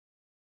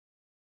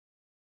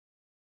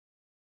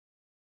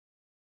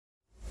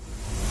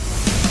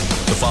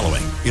The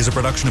following is a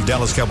production of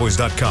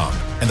DallasCowboys.com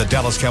and the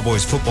Dallas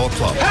Cowboys Football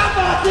Club. How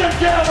about them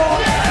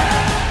Cowboys?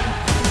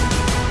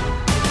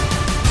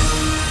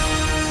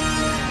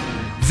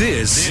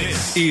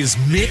 This is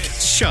Mick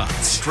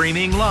Shots.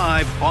 Streaming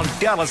live on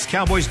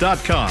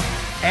DallasCowboys.com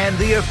and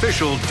the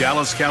official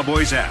Dallas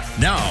Cowboys app.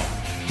 Now,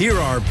 here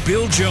are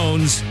Bill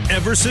Jones,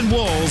 Everson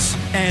Walls,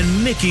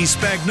 and Mickey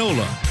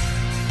Spagnola.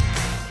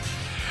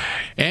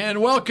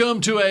 And welcome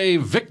to a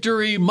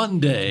Victory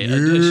Monday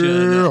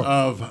edition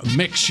of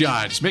Mick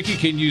Shots. Mickey,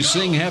 can you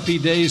sing Happy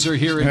Days Are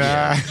Here Again?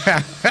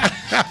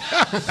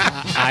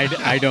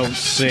 I don't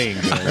sing,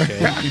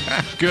 okay?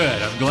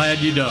 Good. I'm glad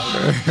you don't.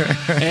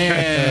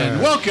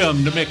 And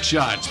welcome to Mick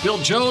Shots. Bill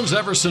Jones,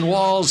 Everson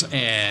Walls,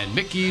 and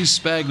Mickey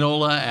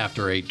Spagnola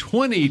after a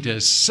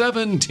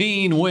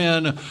 20-17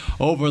 win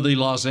over the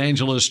Los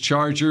Angeles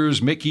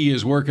Chargers. Mickey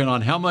is working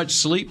on how much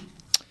sleep?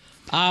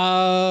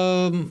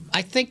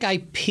 I think I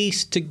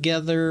pieced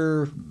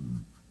together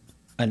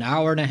an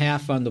hour and a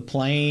half on the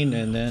plane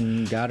and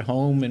then got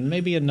home and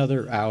maybe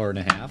another hour and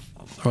a half.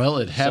 Well,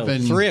 it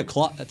happened. So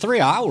 3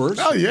 hours.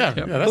 Oh, yeah.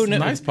 Yeah, that's a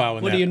nice power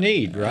nap. What do you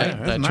need, right? Yeah,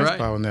 that's a nice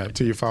power nap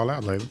until you fall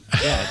out later.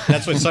 Yeah,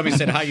 that's when somebody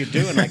said, how you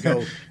doing? I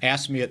go,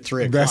 ask me at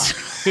 3 o'clock.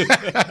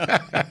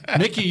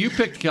 Mickey, you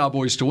picked the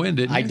Cowboys to win,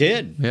 didn't you? I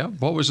did. Yeah.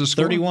 What was the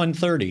score?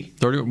 31-30.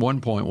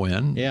 31-point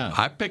win. Yeah.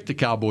 I picked the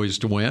Cowboys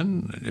to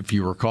win, if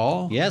you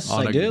recall. Yes,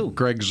 on I do.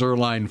 Greg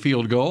Zuerlein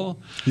field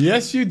goal.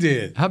 Yes, you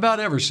did. How about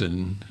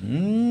Everson?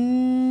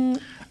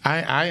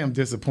 I am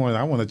disappointed.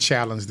 I want to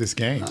challenge this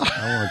game.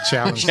 I want to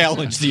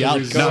challenge the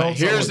outcome. Now,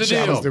 here's the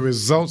deal. The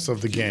results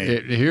of the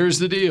game. Here's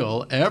the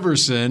deal.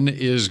 Everson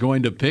is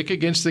going to pick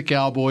against the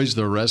Cowboys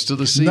the rest of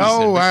the season.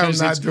 No, I'm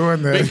not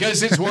doing that.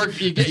 Because it's work.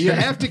 You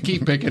have to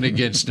keep picking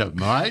against them,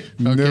 right?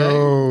 Okay?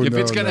 No, If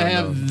it's going to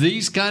have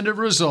these kind of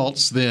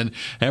results, then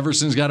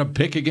Everson's got to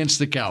pick against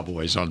the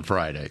Cowboys on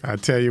Friday. I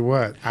tell you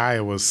what, I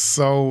was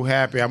so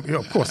happy.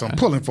 Of course, I'm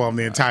pulling for them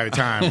the entire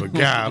time, but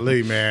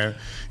golly, man,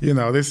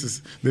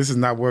 this is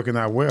not working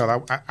out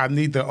well. I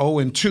need the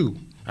 0-2.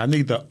 I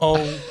need the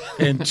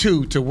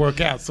 0-2 to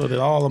work out so that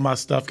all of my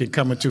stuff can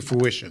come into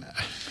fruition.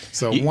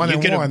 So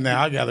 1-1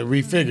 now, I got to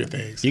refigure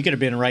things. You could have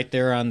been right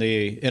there on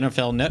the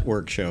NFL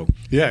Network show.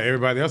 Yeah,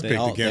 everybody else picked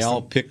against They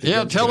all them. picked Yeah,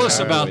 against tell them. us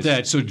about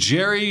that. So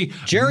Jerry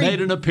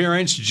made an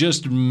appearance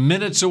just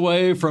minutes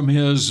away from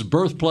his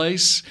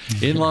birthplace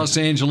in Los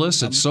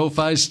Angeles at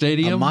SoFi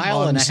Stadium a mile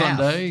on and a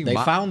Sunday. half. They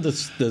found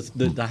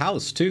the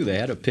house, too. They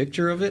had a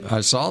picture of it. I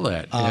saw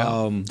that. Yeah.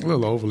 A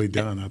little overly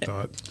done, I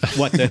thought.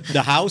 What,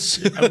 the house?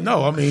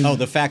 No, I mean... Oh,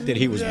 the fact that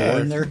he was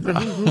born there?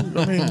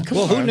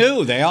 Well, who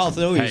knew? They all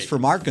knew he was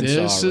from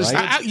Arkansas,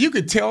 right? You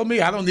could tell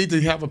me. I don't need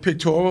to have a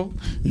pictorial.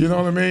 You know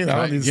what I mean? I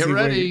don't need to Get see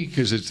ready,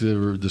 because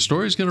the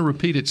story's going to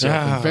repeat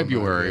itself in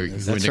February. When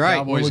That's the right.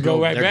 Cowboys We'll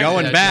go right They're back.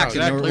 going back.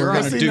 Exactly And we're right.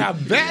 going to See, do. now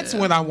that's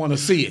when I want to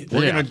see it.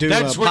 We're going to do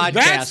That's a when- podcast.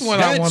 That's when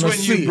I That's want to when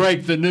see you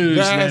break the news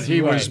That's that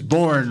he was right.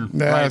 born right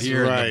That's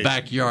here in right. the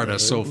backyard of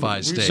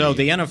SoFi Stadium. So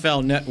the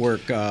NFL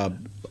Network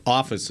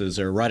offices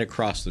are right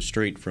across the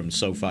street from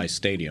SoFi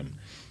Stadium,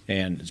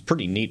 and it's a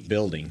pretty neat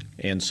building.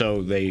 And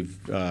so they've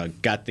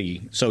got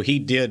so he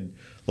did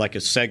like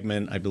a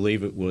segment. I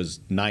believe it was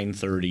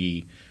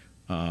 9:30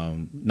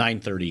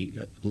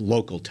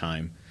 local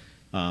time.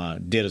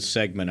 Did a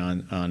segment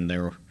on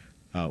there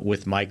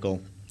with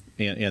Michael,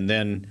 and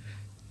then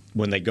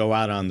when they go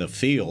out on the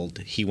field,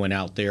 he went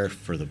out there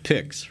for the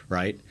picks,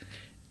 right?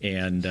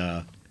 And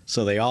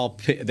so they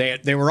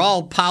were all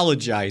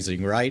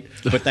apologizing, right?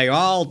 But they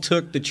all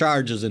took the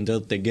charges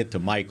until they get to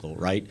Michael,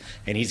 right?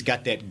 And he's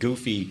got that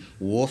goofy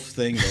wolf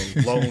thing,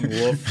 the lone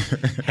wolf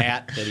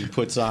hat that he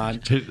puts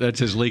on. That's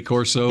his Lee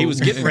Corso. He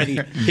was getting ready.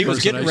 He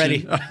was getting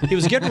ready. He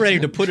was getting ready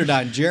to put it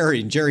on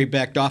Jerry, and Jerry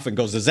backed off and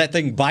goes, "Does that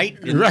thing bite?"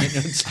 And, Right.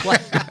 it's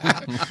like,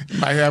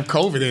 Might have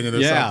COVID in it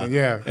or something.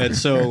 Yeah. And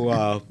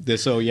so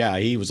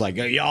he was like,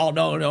 "Y'all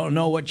don't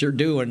know what you're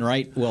doing,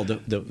 right?" Well,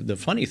 the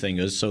funny thing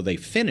is, so they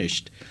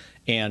finished.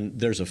 And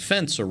there's a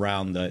fence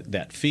around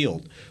that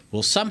field.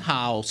 Well,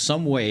 somehow,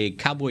 some way,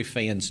 Cowboy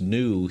fans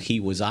knew he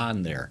was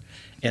on there.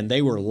 And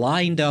they were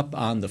lined up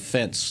on the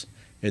fence.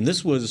 And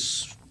this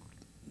was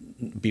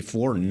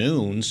before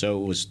noon,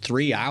 so it was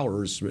 3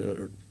 hours,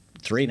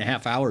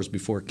 3.5 hours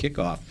before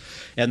kickoff.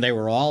 And they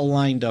were all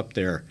lined up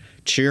there,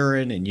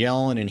 cheering and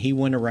yelling, and he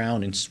went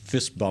around and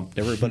fist bumped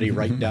everybody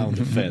right down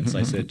the fence.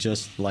 I said,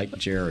 just like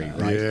Jerry,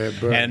 right? Yeah,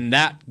 bro. And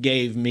that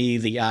gave me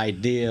the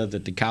idea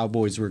that the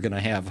Cowboys were going to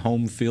have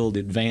home field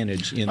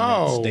advantage in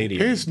that stadium.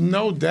 There's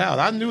no doubt.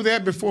 I knew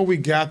that before we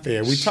got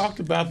there. We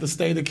talked about the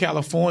state of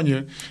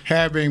California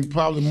having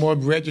probably more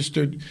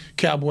registered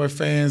Cowboy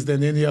fans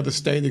than any other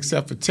state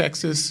except for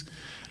Texas.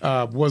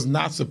 Was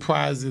not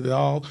surprised at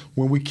all.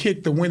 When we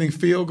kicked the winning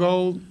field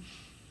goal,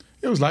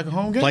 it was like a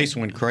home game. Place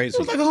went crazy. It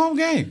was like a home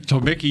game. So,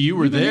 Mickey, you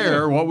were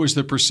there. What was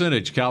the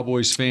percentage,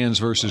 Cowboys fans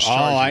versus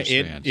Chargers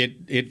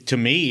fans? To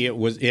me,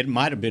 it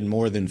might have been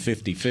more than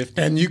 50-50.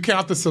 And you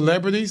count the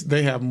celebrities,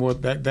 they have more.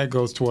 That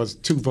goes towards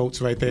 2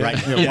 votes right there.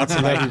 Right. One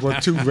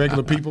celebrity, 2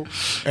 regular people.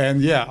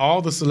 And, yeah,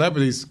 all the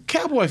celebrities,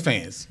 Cowboy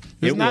fans.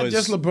 It's not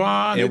just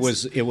LeBron.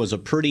 It was a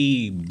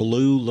pretty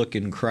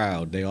blue-looking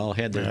crowd. They all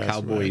had their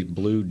Cowboy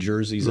blue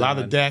jerseys on. A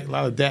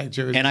lot of Dak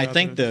jerseys. And I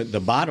think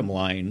the bottom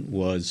line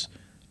was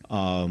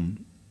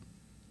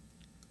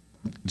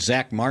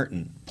Zach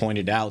Martin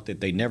pointed out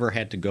that they never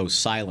had to go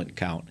silent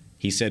count.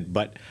 He said,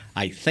 but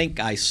I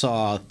think I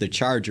saw the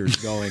Chargers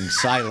going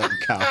silent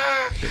count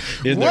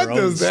in their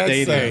own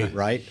stadium,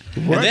 right?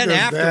 And then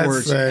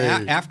afterwards,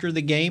 after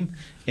the game,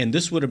 and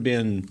this would have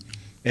been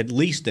at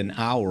least an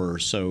hour or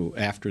so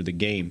after the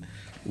game,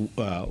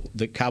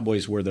 the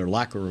Cowboys, where their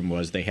locker room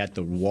was, they had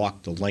to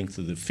walk the length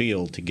of the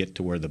field to get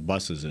to where the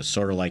buses is,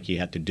 sort of like you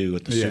had to do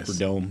at the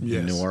Superdome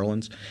in New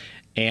Orleans.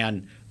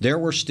 And there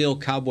were still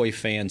Cowboy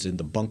fans in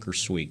the bunker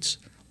suites,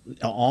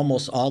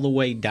 almost all the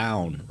way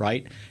down,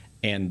 right?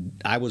 And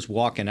I was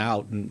walking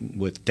out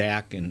with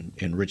Dak and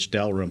Rich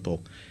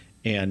Dalrymple,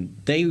 and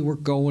they were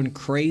going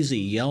crazy,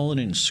 yelling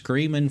and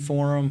screaming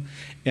for him.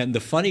 And the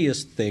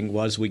funniest thing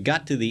was we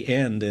got to the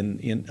end,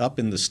 and up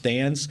in the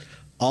stands,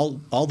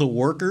 all the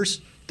workers,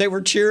 they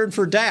were cheering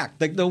for Dak.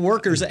 The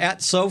workers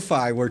at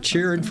SoFi were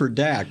cheering for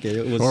Dak.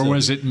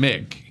 Was it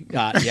Mick?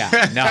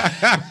 Yeah, no.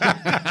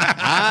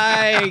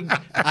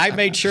 I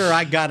made sure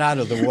I got out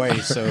of the way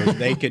so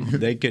they could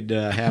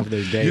have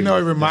their day. You know,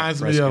 it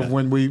reminds me of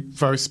when we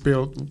first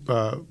built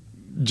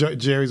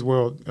Jerry's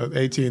World at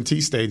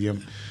AT&T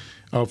Stadium.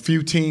 A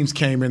few teams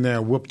came in there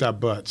and whooped our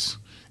butts.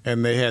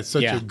 And they had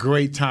such a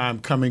great time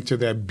coming to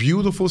that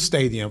beautiful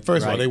stadium.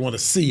 First of all, they want to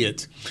see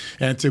it.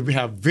 And to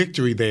have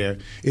victory there,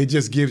 it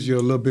just gives you a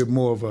little bit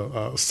more of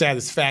a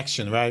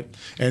satisfaction, right?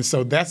 And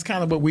so that's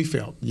kind of what we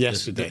felt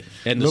yesterday.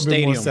 And a little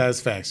bit more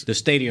satisfaction. The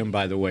stadium,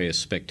 by the way, is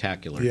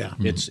spectacular. Yeah.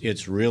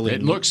 It's really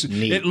looks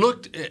neat. It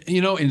looked,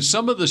 in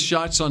some of the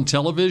shots on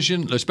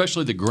television,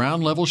 especially the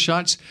ground level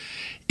shots,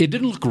 it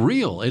didn't look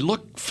real. It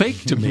looked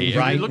fake to me.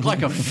 Right. It looked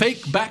like a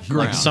fake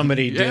background. Like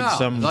somebody did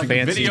some like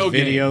fancy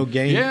video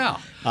game. Yeah.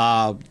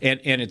 And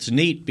it's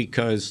neat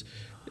because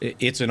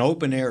it's an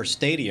open-air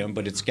stadium,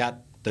 but it's got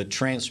the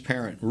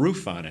transparent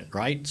roof on it,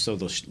 right? So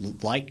the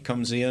light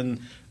comes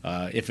in.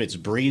 If it's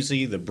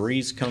breezy, the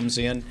breeze comes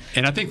in.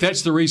 And I think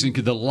that's the reason,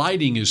 because the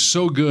lighting is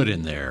so good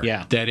in there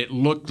that it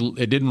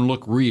didn't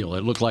look real.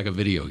 It looked like a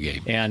video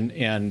game. And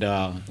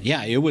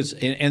it was.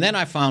 And then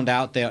I found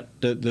out that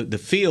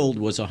the field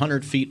was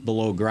 100 feet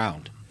below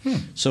ground.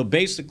 So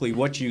basically,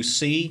 what you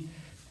see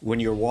when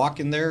you're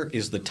walking there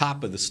is the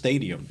top of the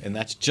stadium, and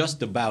that's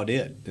just about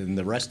it. And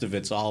the rest of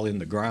it's all in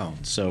the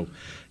ground. So,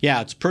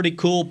 yeah, it's a pretty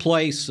cool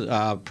place,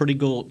 pretty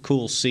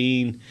cool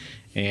scene,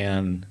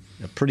 and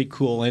a pretty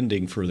cool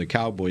ending for the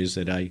Cowboys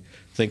that I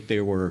think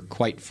they were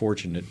quite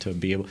fortunate to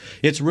be able.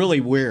 It's really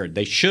weird.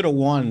 They should have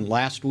won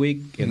last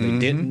week, and they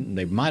didn't.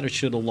 They might have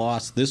should have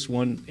lost this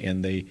one,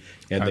 and they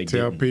I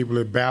tell people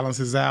it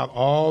balances out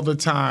all the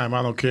time.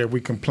 I don't care if we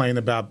complain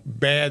about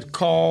bad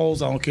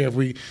calls. I don't care if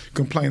we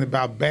complain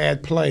about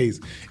bad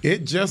plays.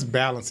 It just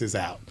balances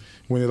out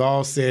when it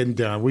all said and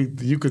done.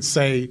 You could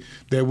say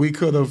that we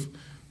could have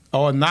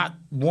or not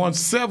won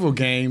several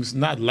games,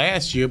 not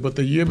last year, but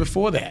the year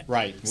before that.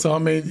 Right. So, I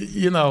mean,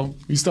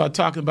 you start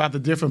talking about the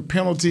different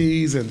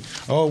penalties and,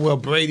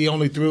 Brady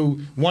only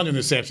threw one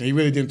interception. He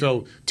really didn't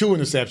throw two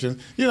interceptions.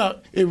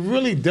 It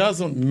really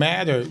doesn't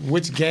matter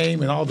which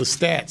game and all the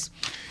stats.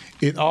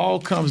 It all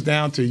comes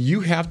down to you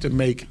have to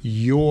make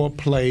your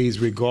plays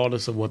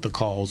regardless of what the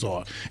calls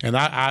are. And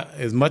I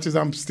as much as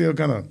I'm still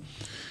going to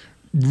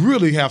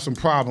really have some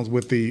problems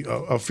with the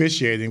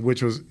officiating,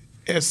 which was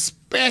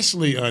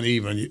especially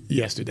uneven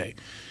yesterday.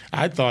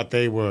 I thought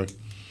they were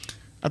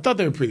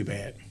pretty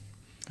bad.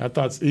 I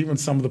thought even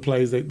some of the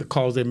plays, the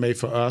calls they made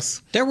for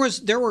us. There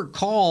were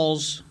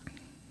calls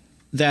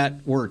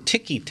that were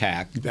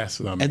ticky-tack. That's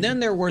what I mean. And then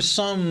there were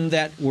some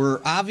that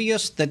were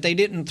obvious that they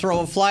didn't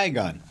throw a flag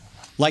on.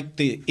 Like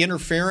the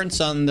interference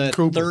on the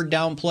third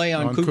down play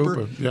on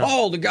Cooper. Yeah.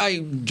 Oh, the guy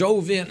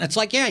dove in. It's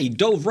like, he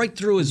dove right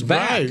through his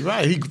back.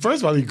 Right.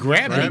 First of all, he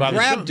grabbed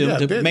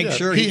him to make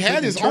sure he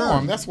had his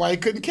arm. That's why he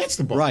couldn't catch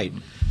the ball. Right.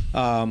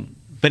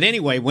 But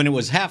anyway, when it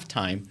was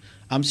halftime,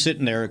 I'm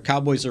sitting there.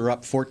 Cowboys are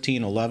up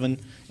 14-11,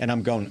 and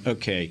I'm going,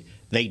 okay,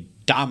 they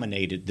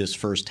dominated this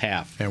first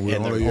half, and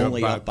they're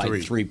only up by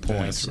 3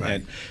 points. Right.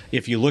 And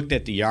if you looked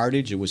at the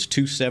yardage, it was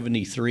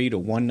 273 to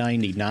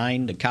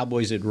 199. The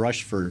Cowboys had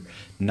rushed for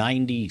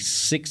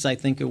 96, I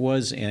think it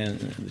was, and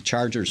the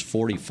Chargers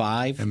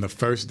 45. And the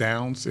first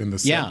downs in the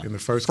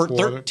first for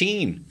quarter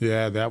 13.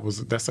 Yeah,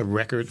 that's a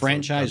record,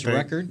 franchise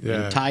record.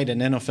 Yeah. And tied an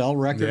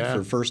NFL record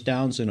for first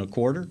downs in a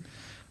quarter.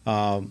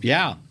 And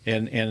here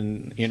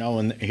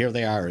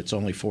they are. It's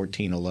only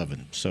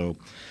 14-11. So,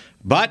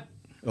 but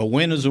a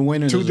win is a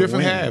win. Two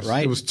different halves,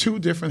 right? It was two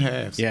different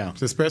halves. Yeah,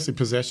 especially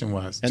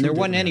possession-wise. And there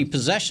wasn't any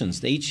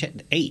possessions. They each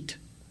had 8.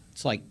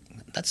 It's like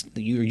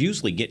you're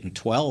usually getting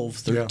 12,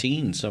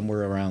 13,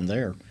 somewhere around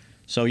there.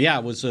 So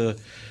it was a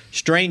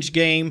strange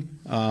game,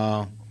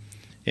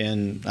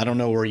 and I don't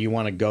know where you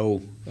want to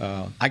go.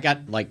 I got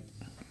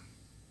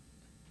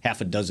half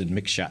a dozen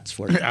mix shots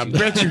for you. I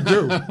bet you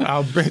do.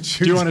 I'll bet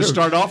you Do you want to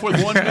start off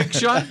with one mix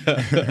shot?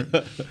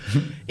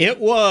 It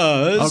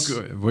was.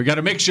 Okay, we got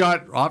a mix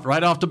shot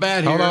right off the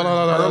bat here. Hold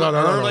on.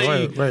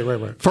 Early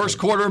Wait. first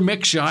quarter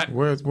mix shot.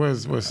 Where's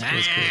Chris?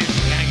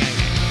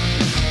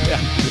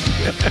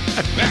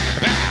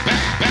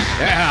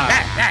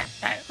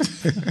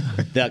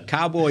 The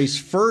Cowboys'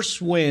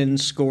 first win,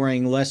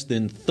 scoring less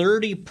than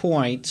 30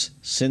 points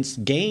since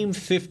Game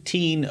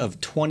 15 of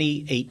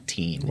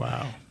 2018.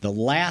 Wow. The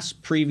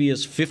last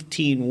previous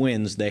 15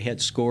 wins, they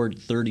had scored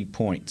 30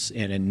 points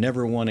and had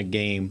never won a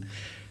game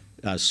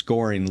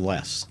scoring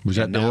less. Was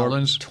that And New now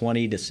Orleans?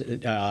 20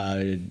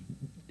 to.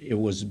 It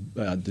was.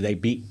 They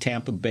beat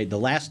Tampa Bay. The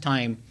last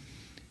time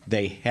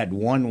they had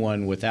won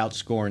one without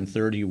scoring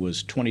 30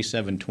 was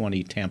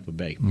 27-20 Tampa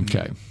Bay.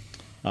 Okay.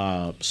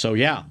 So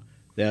yeah,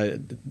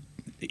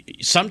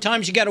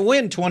 sometimes you got to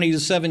win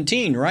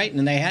 20-17, right?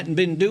 And they hadn't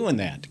been doing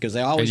that because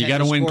they always And you got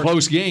to win score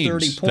close 30 games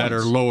points. that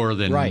are lower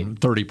than Right.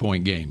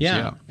 30-point games.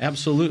 Yeah,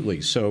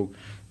 absolutely. So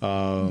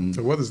So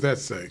what does that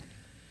say?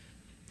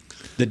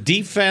 the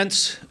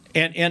defense,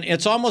 and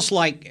it's almost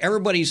like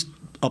everybody's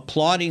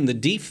applauding the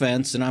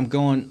defense, and I'm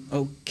going,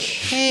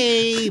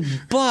 okay,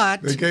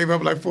 but They gave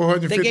up like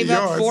 450 they gave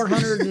yards. up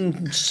 400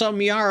 and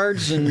some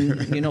yards and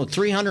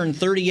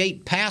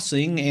 338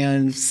 passing,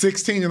 and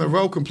 16 in a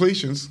row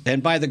completions.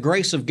 by the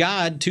grace of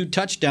God, 2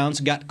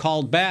 touchdowns got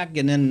called back,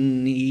 and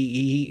then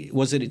he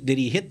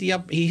hit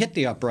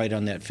the upright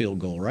on that field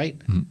goal, right?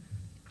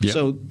 Yep.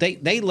 So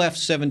they left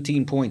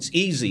 17 points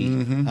easy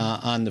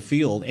on the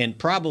field, and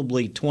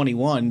probably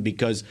 21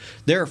 because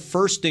they're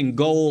first and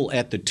goal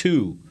at the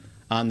 2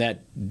 on that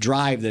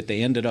drive that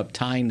they ended up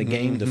tying the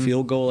game, the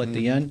field goal at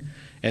the end,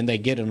 and they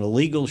get an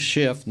illegal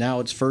shift.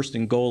 Now it's first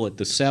and goal at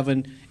the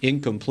 7,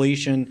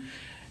 incompletion.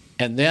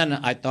 And then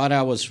I thought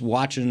I was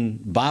watching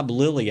Bob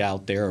Lilly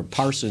out there, or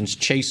Parsons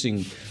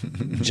chasing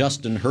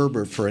Justin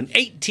Herbert for an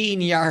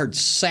 18-yard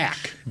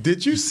sack.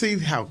 Did you see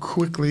how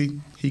quickly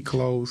he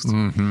closed?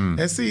 Mm-hmm.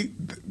 And see,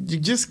 you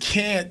just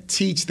can't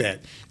teach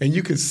that. And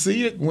you could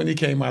see it when he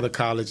came out of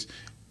college.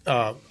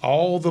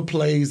 All the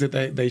plays that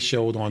they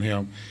showed on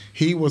him,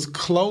 he was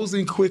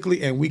closing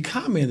quickly, and we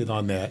commented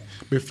on that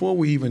before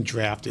we even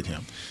drafted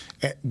him.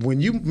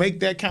 When you make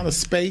that kind of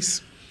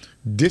space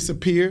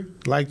disappear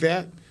like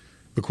that,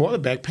 the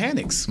quarterback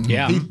panics.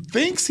 Yeah. He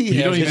thinks he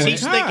You don't has even- more He's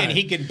time. thinking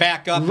he can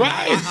back up.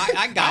 Right.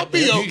 I got I'll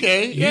be this.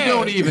 okay. You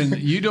don't even.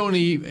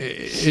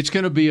 It's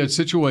going to be a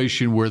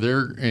situation where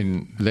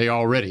they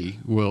already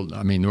will.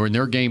 I mean, they're in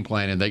their game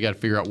plan, and they got to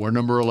figure out where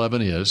number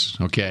 11 is.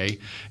 Okay,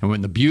 and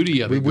when the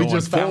beauty of it We going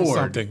just found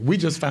forward, something. We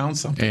just found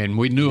something. and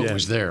we knew it Yeah.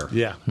 was there.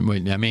 Yeah.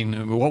 I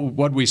mean,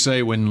 what we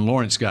say when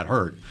Lawrence got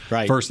hurt?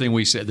 Right. First thing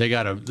we said, they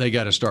got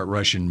to start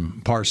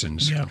rushing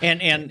Parsons. Yeah. And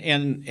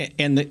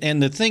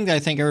the thing that I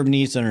think everybody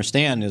needs to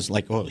understand is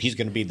like, well, he's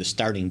going to be the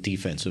starting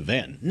defensive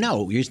end.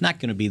 No, he's not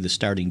going to be the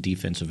starting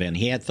defensive end.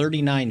 He had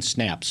 39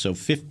 snaps, so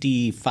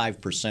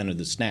 55% of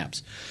the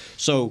snaps.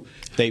 So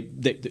they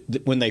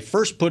when they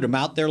first put him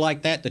out there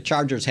like that, the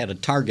Chargers had a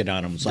target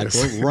on him. It's like,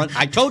 Yes. well, run.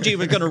 I told you he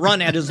was going to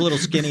run at his little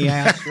skinny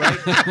ass,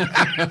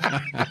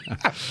 right?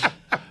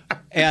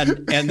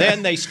 And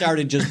then they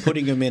started just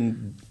putting him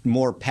in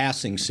more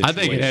passing I situations.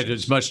 think it had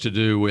as much to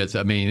do with.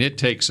 I mean, it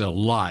takes a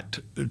lot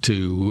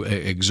to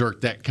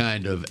exert that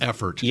kind of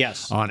effort.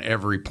 Yes. On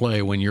every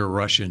play when you're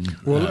rushing.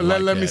 Well,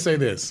 let like me that. say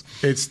this.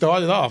 It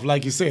started off,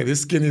 like you said, his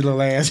skinny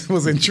little ass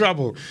was in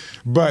trouble.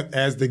 But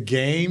as the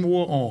game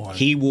wore on,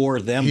 He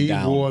wore them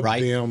down,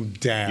 right? them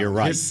down. You're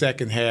right. His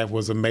second half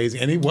was amazing.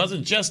 And it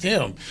wasn't just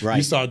him. Right.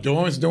 You saw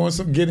Dorrance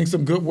getting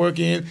some good work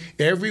in.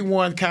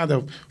 Everyone kind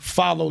of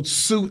followed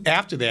suit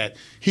after that.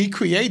 He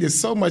created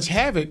so much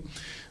havoc.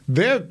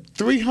 Their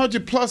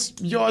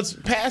 300-plus yards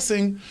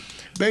passing,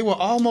 they were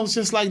almost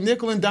just like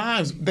nickel and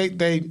dimes.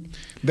 They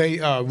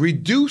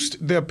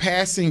reduced their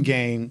passing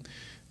game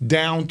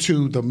down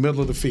to the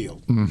middle of the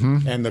field.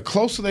 Mm-hmm. And the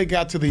closer they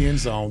got to the end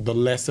zone, the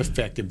less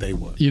effective they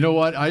were. You know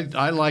what?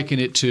 I liken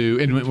it to,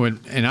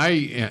 and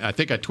I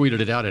think I tweeted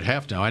it out at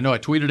halftime. I know I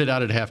tweeted it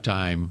out at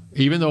halftime.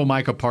 Even though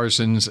Micah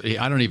Parsons,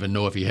 I don't even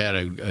know if he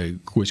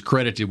had was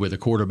credited with a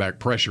quarterback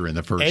pressure in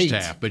the first 8.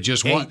 half, but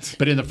just 8. one.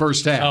 But in the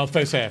first half, Oh,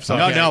 first half.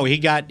 Sorry. No, he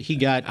got.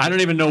 I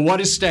don't even know what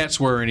his stats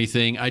were or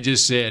anything. I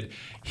just said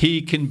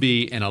he can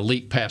be an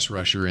elite pass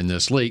rusher in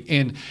this league.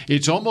 And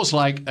it's almost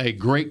like a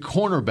great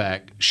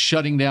cornerback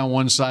shutting down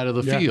one side of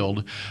the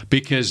field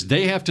because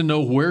they have to know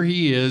where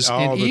he is. All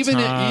and the even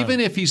time. even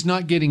if he's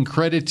not getting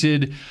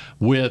credited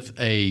with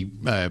a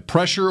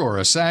pressure or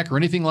a sack or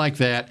anything like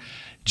that,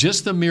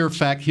 just the mere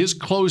fact his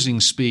closing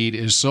speed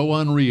is so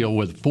unreal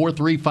with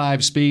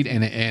 4.35 speed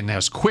and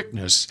has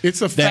quickness.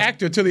 It's a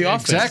factor to the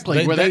offense.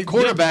 Exactly. Where that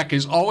quarterback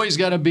has always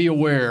got to be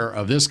aware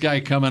of this guy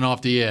coming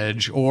off the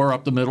edge or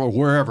up the middle or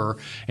wherever,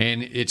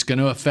 and it's going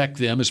to affect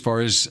them as far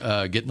as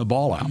getting the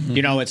ball out.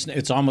 You know,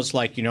 it's almost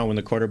like, when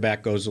the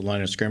quarterback goes to the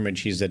line of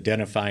scrimmage, he's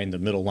identifying the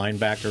middle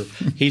linebacker.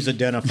 He's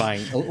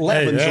identifying 11's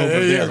over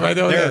there he there. is, right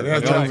over there.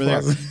 That's over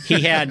there. right.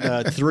 He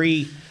had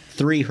three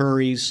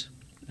hurries.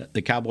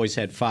 The Cowboys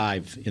had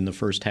 5 in the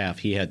first half.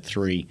 He had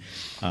 3.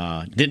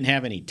 Didn't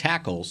have any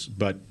tackles,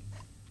 but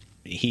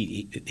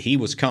he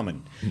was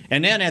coming.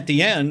 And then at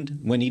the end,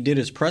 when he did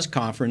his press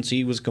conference,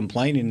 he was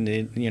complaining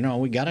that,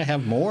 we got to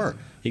have more.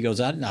 He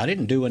goes, I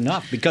didn't do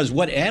enough. Because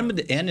what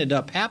ended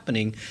up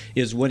happening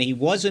is when he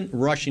wasn't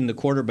rushing the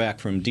quarterback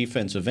from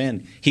defensive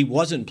end, he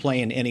wasn't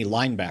playing any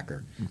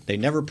linebacker. They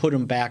never put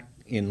him back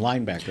in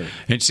linebacker.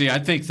 And see, I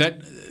think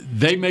that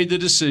they made the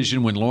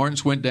decision when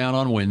Lawrence went down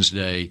on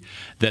Wednesday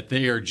that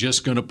they are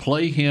just going to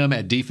play him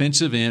at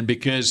defensive end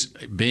because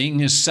being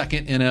his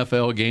second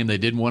NFL game, they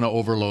didn't want to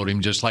overload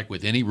him just like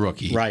with any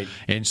rookie. Right.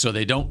 And so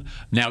they don't.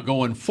 Now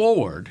going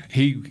forward,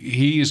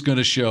 he is going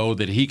to show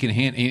that he can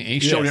handle. He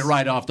showed it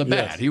right off the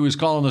bat. Yes. He was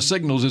calling the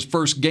signals his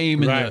first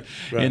game in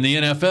the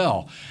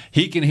NFL.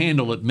 He can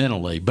handle it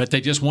mentally, but they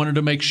just wanted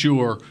to make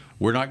sure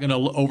we're not going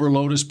to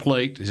overload his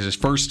plate. It's his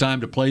first time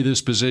to play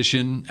this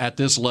position at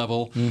this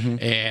level,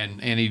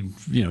 and he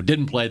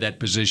didn't play that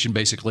position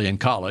basically in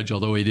college,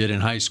 although he did in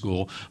high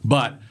school.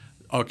 But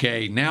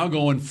okay, now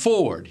going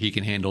forward, he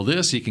can handle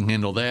this, he can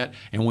handle that,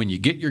 and when you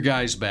get your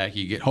guys back,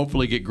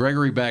 hopefully get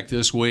Gregory back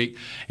this week,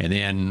 and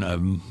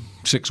then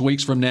 6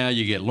 weeks from now,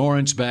 you get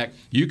Lawrence back.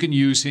 You can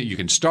use him. You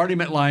can start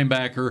him at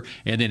linebacker,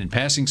 and then in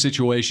passing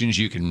situations,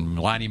 you can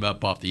line him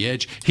up off the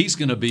edge. He's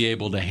going to be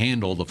able to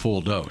handle the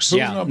full dose.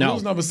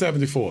 Who's number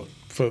 74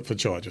 for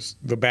Chargers?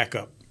 The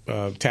backup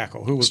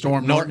tackle. Who was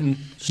Storm Norton.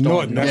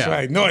 Norton. That's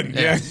right. Norton.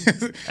 Yeah.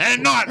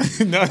 And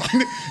Norton.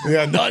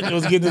 Norton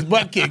was getting his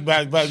butt kicked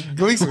by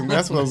Gleason.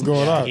 That's what was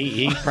going on.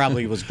 He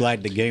probably was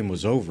glad the game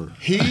was over.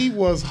 He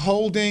was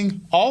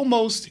holding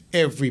almost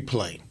every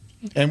play.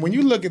 And when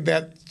you look at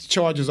that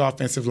Chargers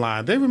offensive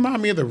line, they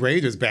remind me of the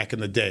Raiders back in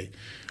the day.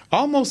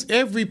 Almost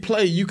every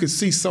play you could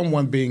see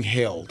someone being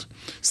held.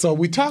 So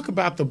we talk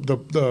about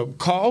the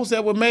calls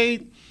that were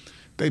made.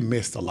 They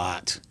missed a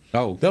lot.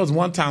 Oh. There was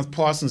one time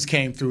Parsons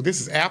came through.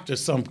 This is after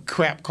some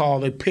crap call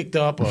they picked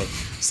up or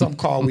some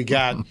call we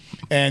got.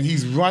 And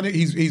he's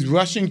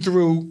rushing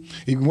through.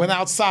 He went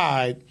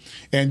outside.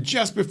 And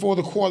just before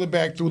the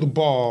quarterback threw the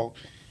ball,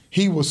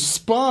 he was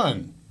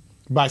spun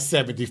by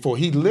 74.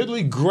 He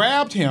literally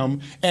grabbed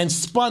him and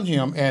spun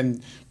him,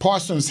 and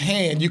Parsons'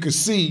 hand, you could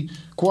see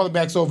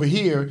quarterback's over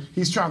here.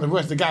 He's trying to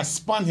rush. The guy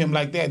spun him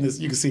like that, and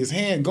you can see his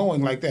hand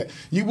going like that.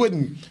 You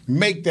wouldn't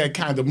make that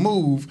kind of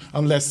move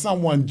unless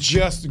someone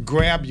just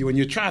grabbed you, and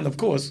you're trying to, of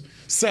course,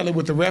 settle it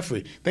with the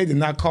referee. They did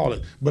not call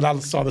it. But I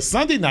saw the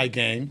Sunday night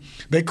game.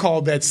 They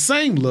called that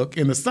same look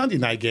in the Sunday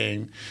night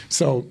game.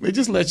 So it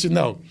just lets you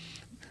know.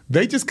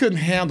 They just couldn't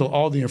handle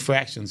all the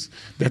infractions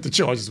that the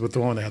Chargers were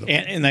throwing at them.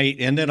 And they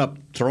ended up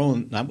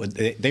throwing –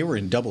 they were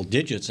in double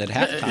digits at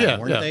halftime,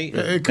 weren't they?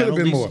 It could have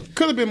been more.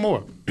 Could have been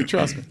more.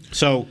 Trust me.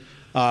 So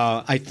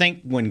I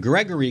think when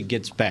Gregory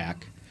gets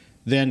back,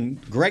 then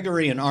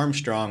Gregory and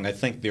Armstrong, I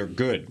think they're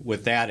good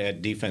with that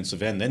at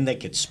defensive end. Then they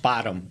could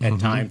spot him at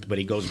times, but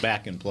he goes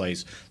back and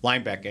plays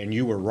linebacker. And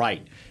you were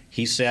right.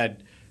 He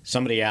said –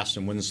 somebody asked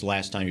him, when's the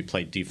last time you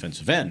played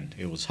defensive end?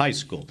 It was high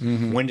school.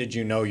 When did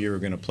you know you were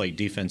going to play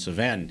defensive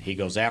end? He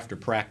goes, after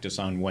practice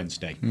on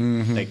Wednesday.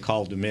 They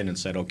called him in and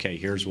said, okay,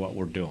 here's what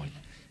we're doing.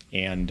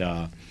 And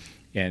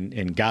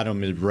got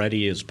him as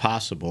ready as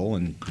possible.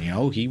 And,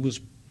 he was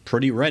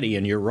pretty ready.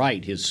 And you're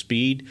right, his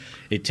speed,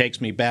 it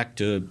takes me back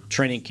to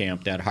training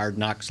camp, that Hard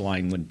Knocks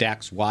line when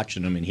Dak's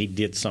watching him and he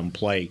did some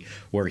play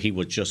where he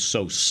was just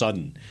so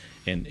sudden.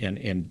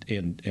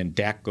 And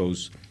Dak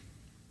goes,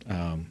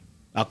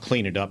 I'll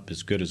clean it up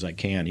as good as I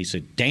can. He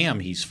said, damn,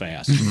 he's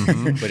fast.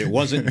 But it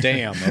wasn't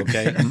damn,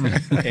 okay?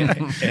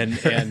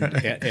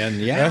 And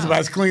yeah. That's about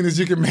as clean as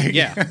you can make it.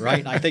 Yeah,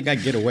 right? I think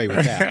I'd get away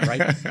with that,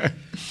 right?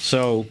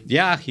 So,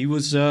 yeah, he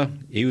was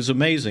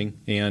amazing.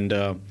 And,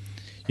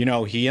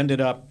 he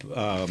ended up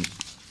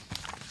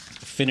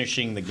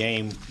finishing the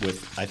game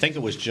with, I think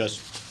it was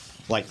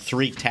just like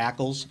 3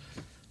 tackles.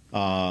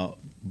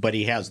 But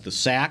he has the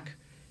sack.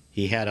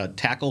 He had a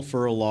tackle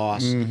for a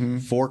loss,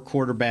 4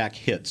 quarterback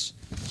hits.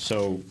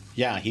 So,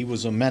 yeah, he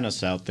was a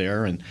menace out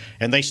there, and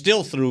they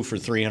still threw for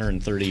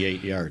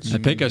 338 yards. I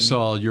think I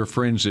saw your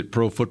friends at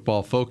Pro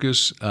Football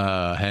Focus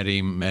had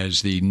him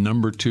as the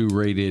number 2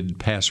 rated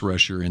pass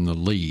rusher in the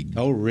league.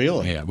 Oh,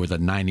 really? Yeah, with a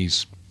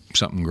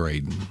 90-something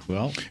grade.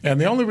 Well,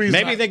 and the only reason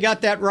maybe they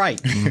got that right.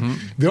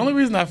 The only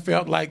reason I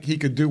felt like he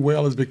could do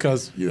well is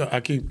because I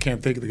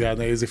can't think of the guy's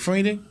name. Is it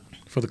Freeney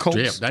for the Colts?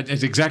 Yeah,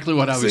 that's exactly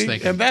what I was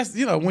thinking. And that's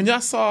when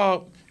y'all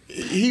saw.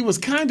 He was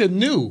kind of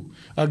new,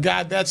 a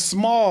guy that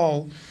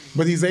small,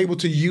 but he's able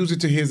to use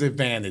it to his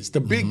advantage. The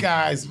big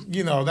guys,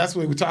 that's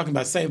what we're talking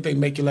about. Same thing,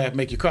 make you laugh,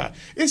 make you cry.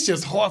 It's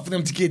just hard for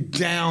them to get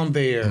down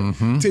there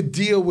to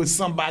deal with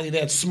somebody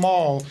that's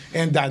small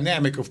and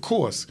dynamic, of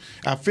course.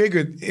 I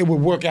figured it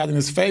would work out in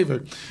his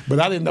favor, but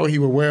I didn't know he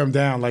would wear him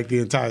down like the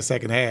entire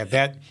second half.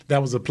 That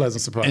was a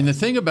pleasant surprise. And the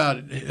thing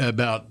about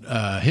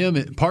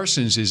him,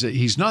 Parsons, is that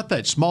he's not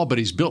that small, but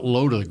he's built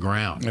low to the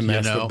ground. And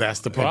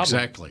that's the problem.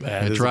 Exactly.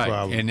 That's right.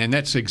 And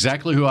that's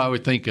exactly who I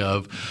would think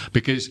of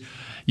because –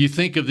 you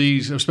think of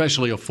these,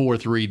 especially a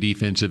 4-3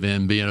 defensive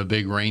end, being a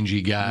big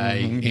rangy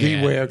guy.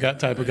 D-Ware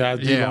type of guy.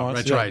 Yeah,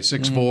 that's right,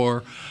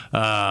 6'4".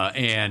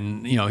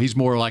 And, he's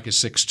more like a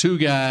 6'2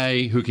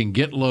 guy who can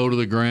get low to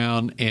the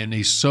ground, and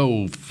he's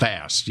so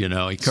fast, He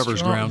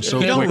covers ground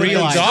so don't quickly.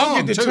 realize-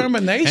 Dogged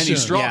determination. And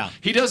he's strong. Yeah.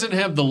 He doesn't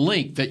have the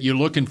length that you're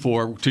looking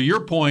for. To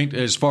your point,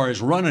 as far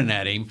as running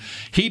at him,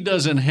 he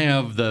doesn't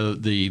have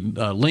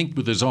the length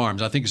with his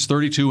arms. I think it's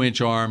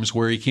 32-inch arms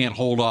where he can't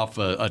hold off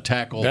a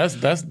tackle. That's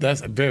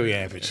very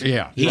average.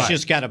 Yeah, He's right.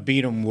 just got to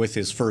beat him with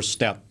his first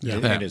step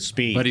and his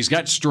speed. But he's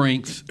got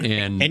strength,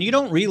 and you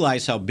don't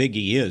realize how big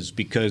he is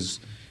because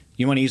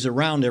when he's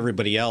around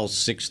everybody else,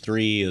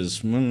 6'3"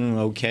 is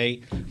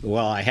okay.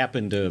 Well, I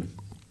happened to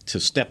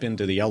step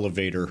into the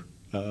elevator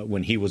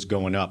when he was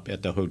going up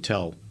at the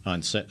hotel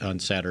on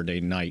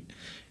Saturday night,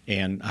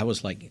 and I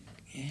was like,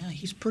 yeah,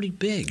 he's pretty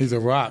big. He's a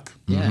rock.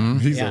 Yeah.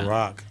 He's a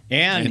rock.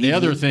 And the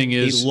other thing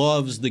is he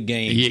loves the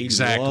game.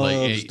 Exactly. He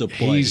loves to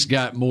play. He's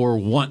got more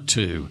want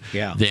to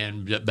Yeah.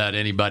 than about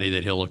anybody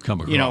that he'll come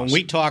across.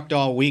 We talked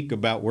all week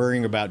about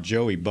worrying about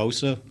Joey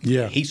Bosa.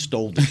 Yeah. He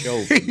stole the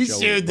show from He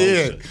Joey sure Bosa.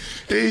 did.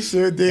 He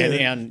sure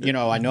did. And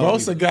I know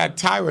Bosa got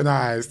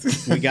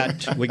tyrannized.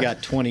 we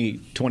got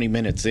 20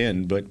 minutes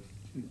in, but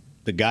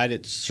the guy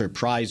that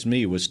surprised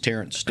me was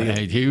Terrence Steele.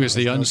 He was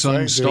the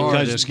unsung say, star of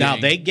Because this now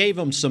game. they gave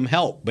him some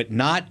help, but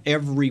not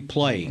every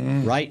play,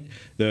 right?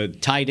 The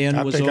tight end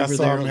I was think I over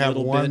saw there him a have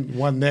little bit.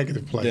 one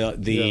negative play.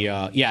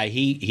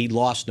 He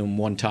lost him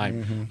one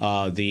time.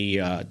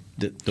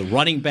 The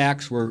running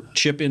backs were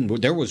chipping.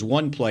 There was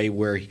one play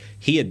where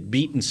he had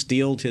beaten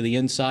Steele to the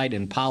inside,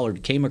 and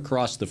Pollard came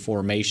across the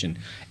formation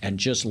and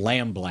just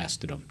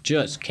lamb-blasted him.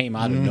 Just came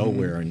out of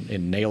nowhere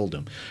and nailed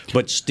him.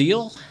 But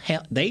Steele,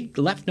 they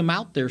left him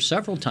out there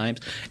several times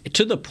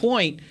to the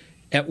point.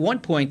 At one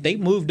point, they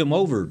moved him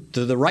over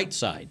to the right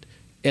side.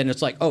 And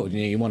it's like,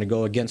 you want to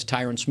go against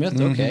Tyron Smith?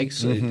 Okay,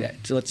 so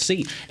let's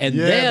see. And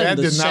then that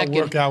the did second,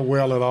 not work out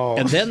well at all.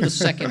 And then the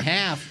second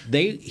half,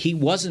 he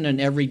wasn't an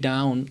every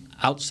down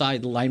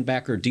outside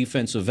linebacker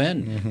defensive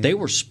end. They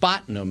were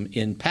spotting him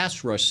in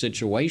pass rush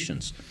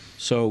situations.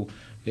 So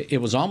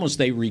it was almost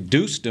they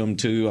reduced him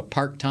to a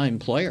part-time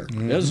player.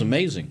 It was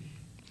amazing.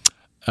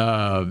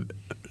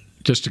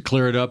 Just to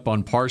clear it up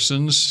on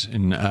Parsons,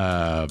 and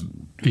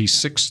he's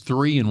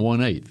 6'3" and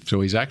 1/8", so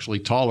he's actually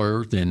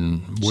taller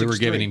than we were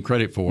giving him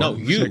credit for. No,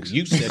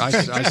 you said. I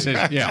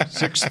said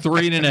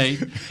 6'3" and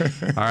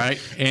 1/8". All right,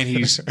 and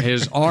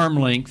his arm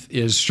length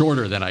is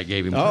shorter than I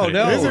gave him credit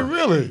no. for. Is it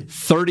really?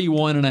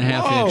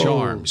 31.5-inch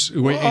arms,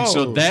 and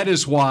so that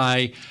is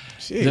why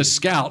the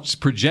scouts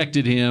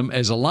projected him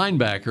as a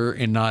linebacker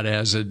and not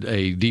as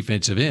a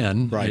defensive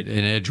end, Right.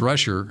 an edge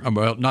rusher.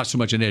 Well, not so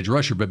much an edge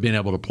rusher, but being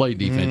able to play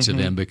defensive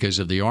end because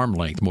of the arm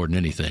length more than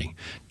anything.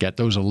 Got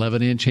those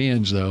 11-inch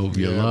hands, though.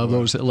 You love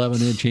those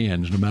 11-inch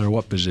hands, no matter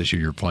what position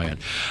you're playing.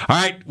 All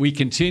right, we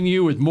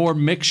continue with more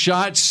mixed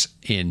shots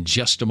in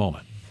just a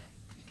moment.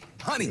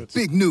 Honey,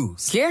 big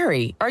news.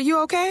 Gary, are you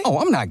okay? Oh,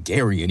 I'm not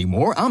Gary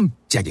anymore. I'm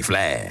Jackie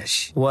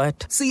Flash.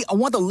 What? See, I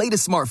want the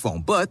latest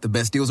smartphone, but the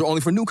best deals are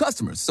only for new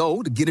customers.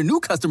 So, to get a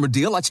new customer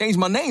deal, I changed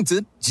my name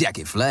to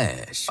Jackie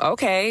Flash.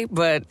 Okay,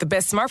 but the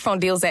best smartphone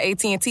deals at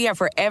AT&T are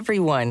for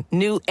everyone,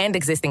 new and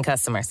existing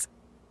customers.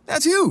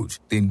 That's huge.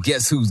 Then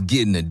guess who's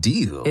getting a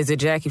deal? Is it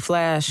Jackie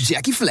Flash?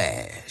 Jackie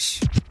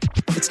Flash.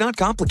 It's not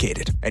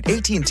complicated. At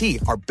AT&T,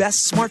 our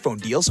best smartphone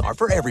deals are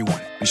for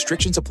everyone.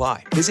 Restrictions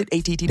apply. Visit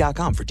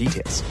att.com for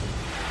details.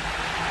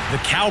 The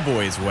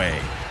Cowboys way,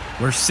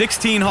 where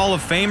 16 Hall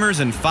of Famers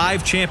and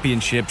 5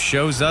 championships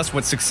shows us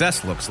what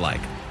success looks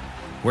like.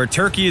 Where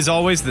turkey is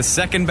always the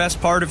second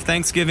best part of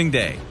Thanksgiving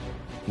Day.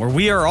 Where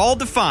we are all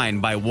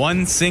defined by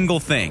one single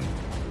thing,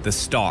 the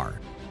star.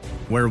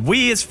 Where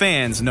we as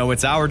fans know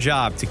it's our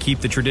job to keep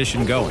the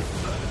tradition going.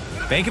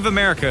 Bank of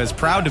America is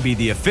proud to be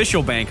the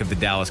official bank of the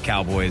Dallas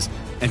Cowboys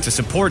and to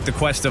support the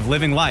quest of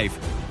living life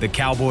the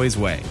Cowboys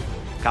way.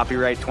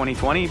 Copyright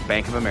 2020,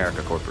 Bank of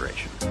America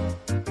Corporation.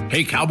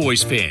 Hey,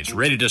 Cowboys fans,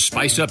 ready to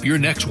spice up your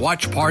next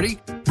watch party?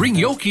 Bring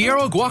Yo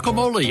Quiero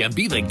guacamole and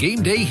be the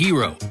game day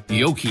hero.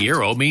 Yo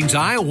Quiero means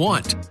I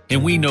want,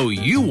 and we know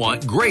you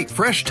want great,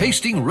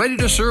 fresh-tasting,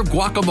 ready-to-serve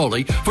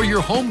guacamole for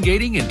your home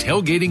gating and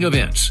tailgating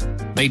events.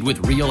 Made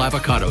with real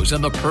avocados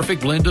and the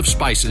perfect blend of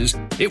spices,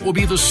 it will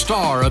be the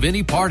star of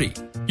any party.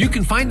 You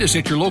can find us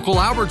at your local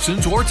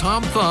Albertsons or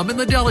Tom Thumb in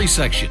the deli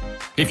section.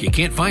 If you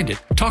can't find it,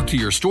 talk to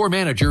your store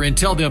manager and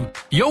tell them,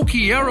 Yo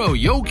Quiero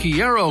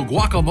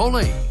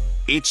guacamole.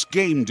 It's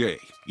game day.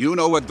 You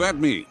know what that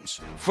means.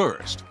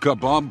 First,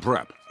 kebab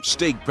prep.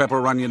 Steak,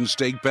 pepper, onion,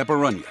 steak,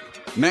 pepper, onion.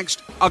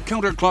 Next, a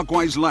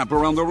counterclockwise lap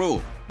around the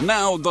room.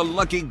 Now the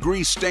lucky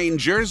grease-stained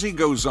jersey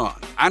goes on.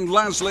 And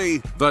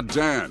lastly, the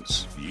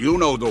dance. You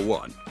know the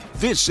one.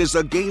 This is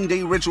a game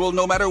day ritual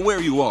no matter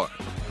where you are.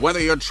 Whether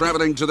you're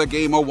traveling to the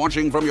game or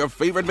watching from your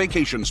favorite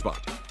vacation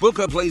spot, book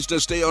a place to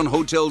stay on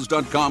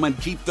Hotels.com and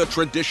keep the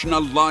tradition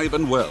alive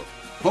and well.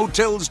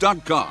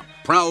 Hotels.com,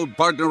 proud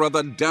partner of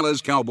the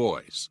Dallas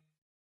Cowboys.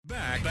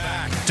 Back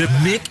to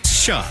Mixed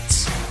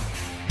Shots.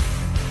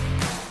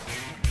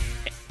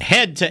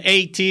 Head to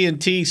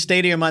AT&T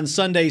Stadium on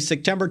Sunday,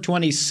 September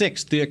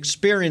 26th to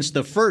experience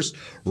the first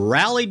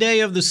rally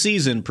day of the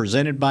season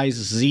presented by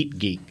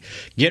ZeatGeek.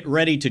 Get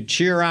ready to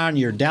cheer on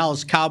your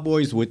Dallas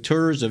Cowboys with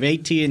tours of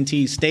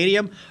AT&T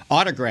Stadium,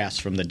 autographs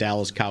from the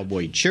Dallas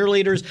Cowboy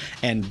cheerleaders,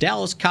 and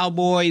Dallas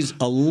Cowboys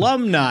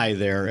alumni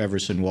there,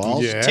 Everson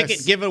Walls. Yes.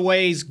 Ticket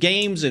giveaways,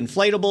 games,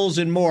 inflatables,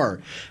 and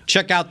more.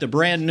 Check out the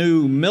brand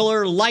new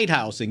Miller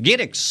Lighthouse and get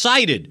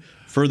excited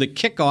for the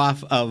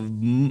kickoff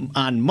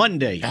on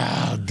Monday.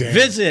 Oh, damn.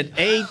 Visit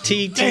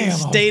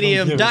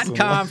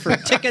attstadium.com for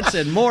tickets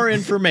and more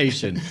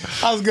information.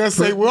 I was going to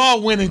say, we're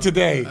all winning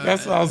today.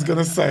 That's what I was going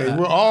to say.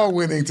 We're all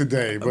winning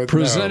today. But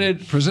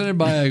Presented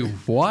by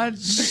what?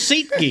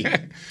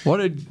 ZeatGeek.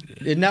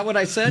 Isn't that what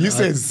I said? You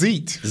said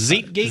Zeet.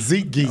 ZeatGeek?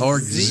 ZeatGeek.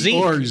 Or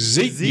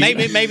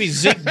Zeke. Maybe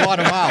Zeke bought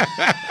him out.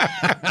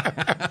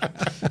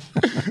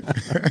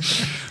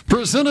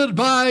 Presented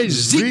by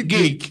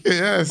ZeatGeek.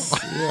 Yes.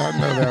 Yeah, I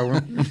know that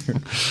one.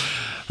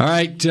 All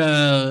right.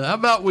 How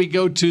about we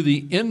go to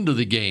the end of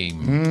the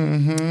game?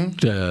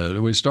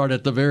 Mm-hmm. We start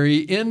at the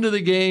very end of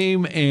the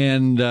game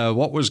and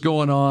what was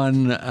going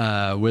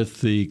on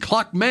with the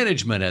clock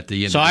management at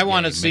the end of the game. So I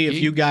want to see if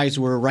you guys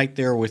were right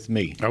there with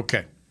me.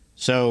 Okay.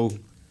 So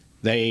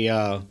they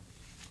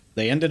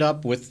ended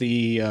up with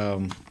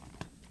the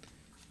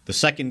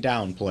second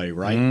down play,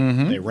 right?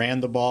 Mm-hmm. They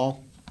ran the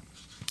ball.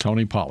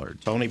 Tony Pollard.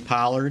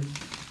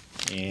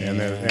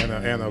 And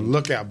a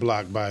lookout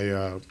block by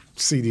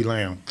CeeDee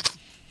Lamb.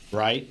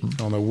 Right. I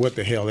don't know what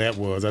the hell that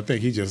was. I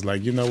think he just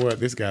like, you know what?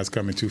 This guy's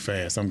coming too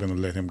fast. I'm going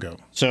to let him go.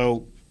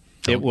 So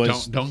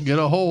Don't get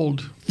a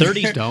hold.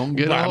 30. Don't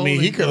get a hold. I mean,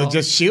 he could have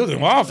just shielded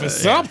him off or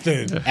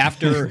something.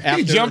 After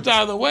he jumped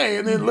out of the way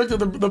and then looked at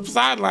the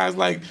sidelines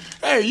like,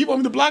 hey, you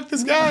want me to block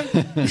this guy?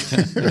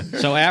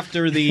 So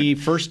after the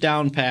first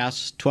down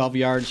pass, 12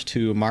 yards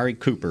to Amari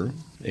Cooper,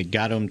 it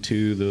got him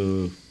to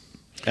the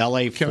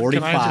LA 45.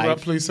 Can I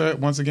interrupt, please, sir?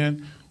 Once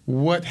again,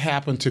 what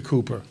happened to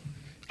Cooper?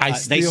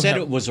 They said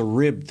it was a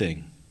rib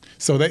thing.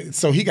 So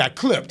he got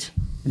clipped.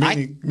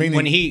 Meaning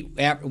when he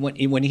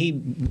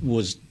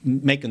was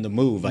making the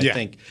move, I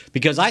think,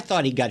 because I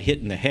thought he got hit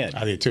in the head.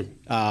 I did too.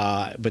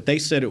 But they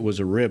said it was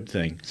a rib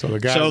thing. So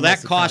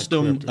that cost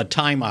him a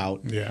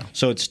timeout. Yeah.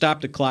 So it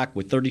stopped the clock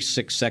with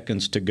 36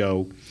 seconds to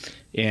go,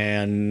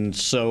 and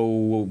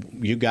so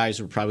you guys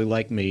were probably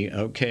like me.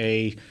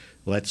 Okay,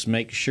 let's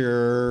make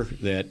sure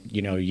that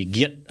you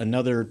get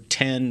another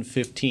 10,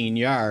 15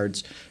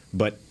 yards,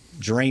 but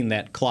drain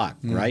that clock,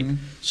 right?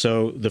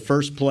 So the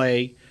first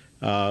play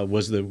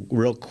was the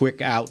real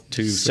quick out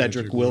to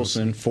Cedric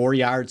Wilson, 4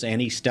 yards,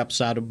 and he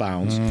steps out of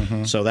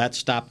bounds. So that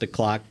stopped the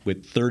clock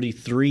with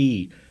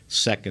 33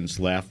 seconds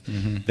left.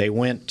 They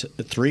went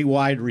 3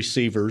 wide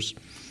receivers,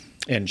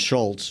 and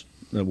Schultz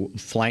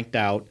flanked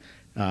out.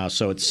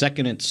 So it's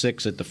 2nd and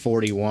 6 at the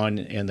 41,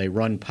 and they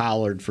run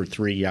Pollard for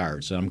 3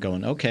 yards. And I'm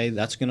going, okay,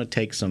 that's going to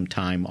take some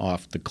time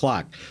off the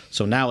clock.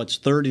 So now it's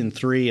 3rd and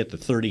 3 at the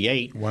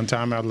 38. One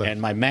timeout left.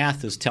 And my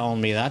math is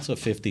telling me that's a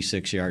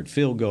 56-yard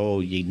field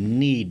goal. You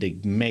need to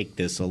make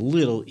this a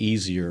little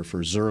easier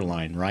for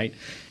Zuerlein, right?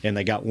 And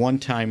they got one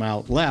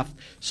timeout left,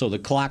 so the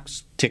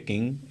clock's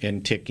ticking,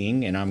 and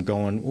I'm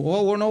going,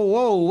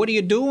 whoa, what are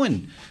you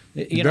doing?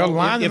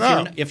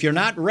 If you're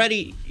not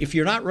ready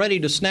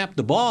to snap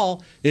the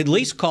ball, at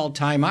least call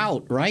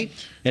timeout, right?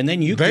 And then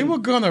they were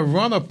going to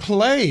run a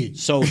play.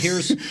 So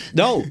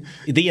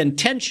the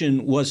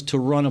intention was to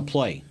run a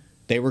play.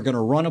 They were going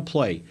to run a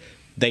play.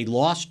 They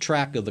lost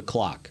track of the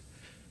clock.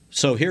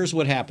 So here's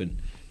what happened.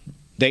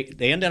 They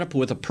ended up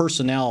with a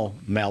personnel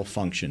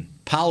malfunction.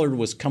 Pollard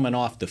was coming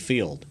off the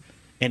field,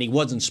 and he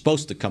wasn't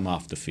supposed to come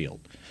off the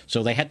field.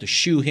 So they had to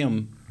shoo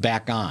him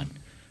back on.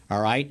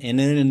 All right? And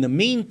then in the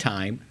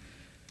meantime,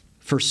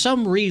 for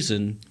some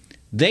reason,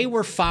 they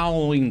were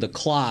following the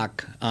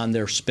clock on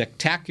their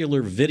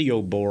spectacular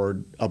video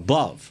board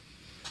above.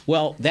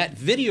 Well, that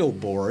video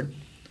board,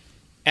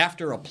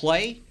 after a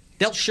play,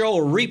 they'll show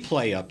a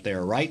replay up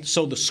there, right?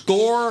 So the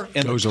score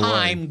and the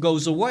time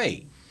goes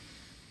away.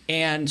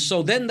 And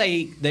so then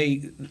I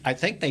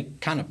think they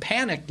kind of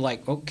panicked,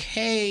 like,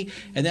 okay.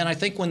 And then I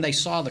think when they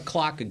saw the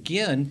clock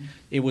again,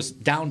 it was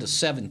down to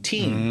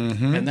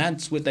 17. And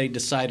that's what they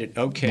decided,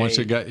 okay.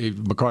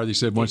 McCarthy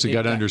said once it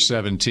got under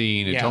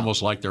 17, it's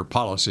almost like their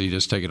policy,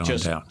 just take it on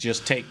down.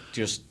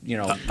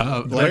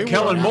 Like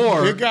Kellen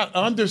Moore. It got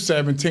under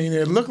 17.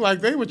 It looked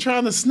like they were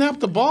trying to snap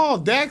the ball.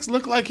 Dax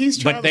looked like he's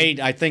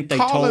trying I think they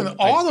call told an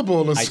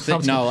audible or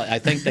something. I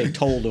think they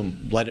told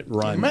him, let it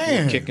run,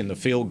 kicking the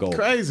field goal.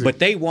 Crazy. But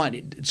they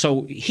wanted,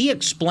 so he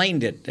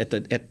explained it at the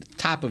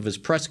top of his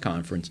press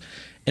conference.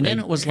 And then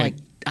it was like,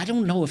 I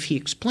don't know if he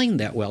explained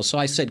that well. So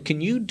I said,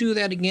 can you do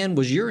that again?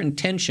 Was your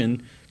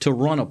intention to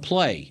run a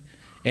play?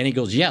 And he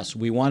goes, yes,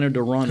 we wanted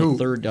to run a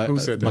third. Who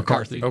said that?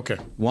 McCarthy. Okay.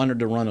 Wanted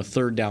to run a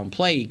third down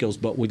play. He goes,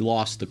 but we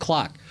lost the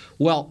clock.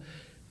 Well,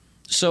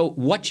 so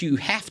what you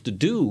have to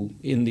do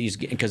in these,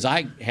 because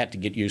I had to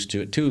get used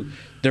to it too,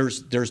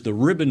 there's the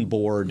ribbon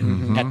board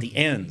at the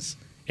ends.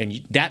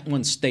 And that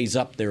one stays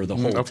up there the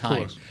whole of time.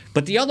 course.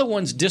 But the other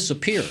ones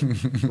disappear,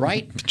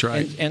 right? That's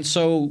right. And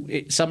so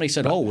somebody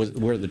said,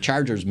 were the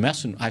Chargers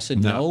messing? I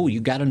said, no, you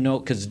got to know,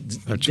 because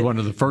that's one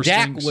of the first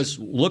Dak things. was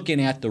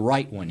looking at the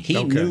right one.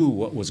 He knew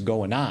what was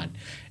going on.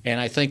 And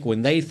I think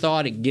when they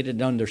thought it'd get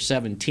it under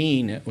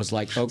 17, it was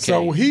like, okay.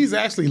 So he's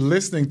actually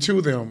listening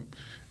to them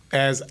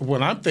as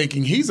what I'm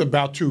thinking he's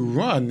about to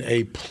run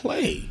a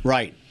play.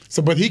 Right.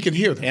 So, but he can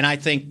hear them. And I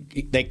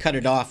think they cut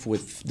it off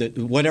with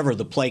whatever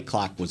the play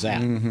clock was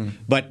at.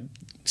 But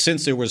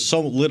since there was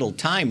so little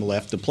time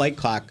left, the play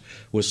clock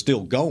was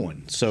still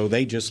going. So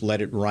they just let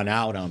it run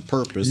out on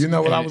purpose. You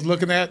know what I was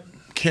looking at?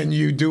 Can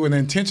you do an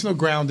intentional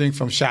grounding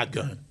from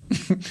shotgun?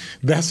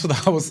 That's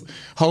what I was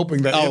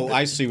hoping that.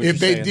 I see what you're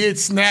saying. saying. If they did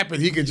snap it,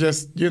 he could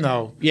just,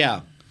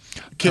 Yeah.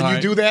 Can you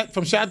do that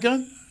from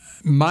shotgun?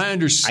 My I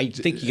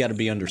think you got to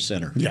be under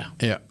center.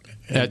 Yeah.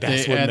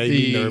 That's what made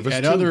me nervous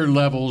at too. other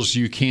levels,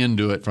 you can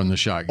do it from the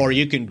shotgun. Or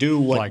you can do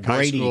what like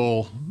high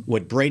school.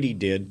 What Brady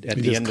did at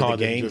the end of the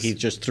game. He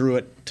just threw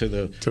it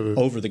to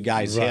over the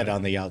guy's head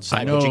on the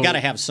outside. But you got to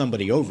have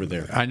somebody over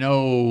there. I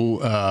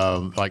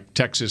know, like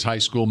Texas high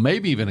school,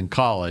 maybe even in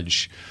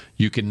college,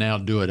 you can now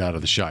do it out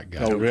of the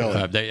shotgun. Oh,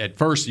 really? At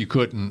first you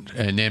couldn't,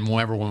 and then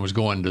when everyone was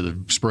going to the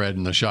spread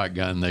and the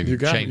shotgun, they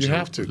changed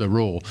the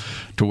rule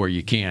to where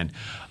you can.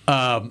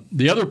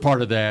 The other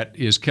part of that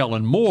is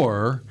Kellen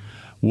Moore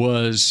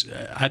was,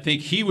 I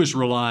think he was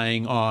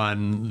relying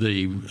on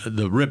the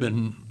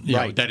ribbon,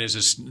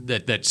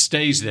 that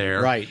stays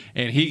there, right?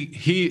 And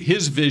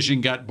his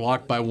vision got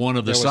blocked by one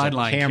of the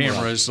sideline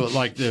cameras,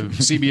 like the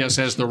CBS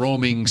has the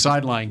roaming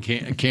sideline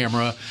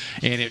camera,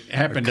 and it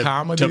happened to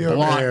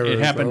block. It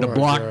happened to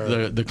block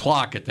the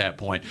clock at that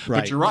point.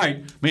 Right. But you're right.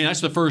 I mean,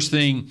 that's the first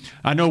thing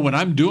I know when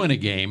I'm doing a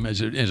game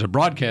as a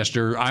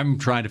broadcaster. I'm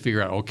trying to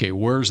figure out, okay,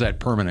 where's that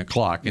permanent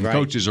clock? And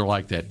coaches are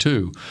like that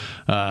too.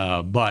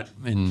 But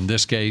in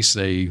this case,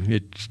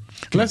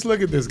 let's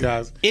look at this,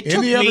 guys.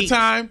 Any other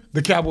time,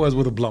 the Cowboys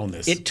would have blown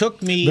this. It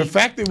took me. The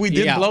fact that we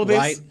didn't blow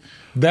this,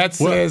 that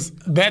says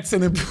that's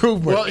an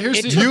improvement. Well,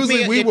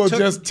 usually we will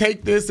just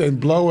take this and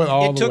blow it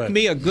all the way. It took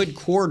me a good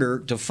quarter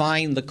to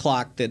find the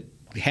clock that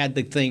had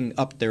the thing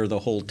up there the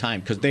whole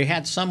time, because they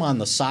had some on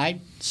the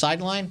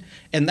sideline,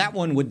 and that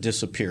one would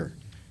disappear.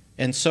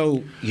 And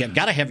so you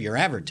got to have your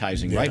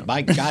advertising, right?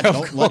 By God,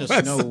 don't let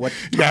us know what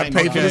you got to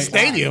pay for the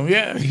stadium.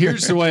 Yeah.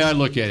 Here's the way I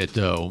look at it,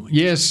 though.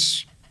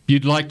 Yes,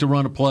 you'd like to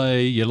run a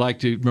play. You'd like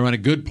to run a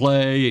good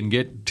play and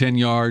get 10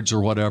 yards or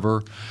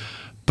whatever.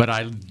 But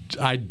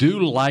I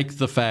do like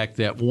the fact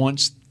that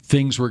once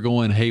things were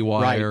going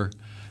haywire,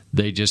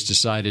 they just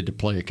decided to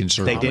play a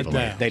conservative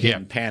play. They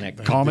didn't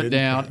panic. Calm it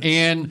down.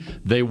 And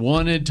they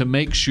wanted to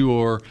make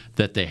sure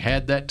that they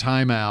had that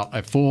timeout,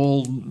 a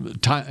full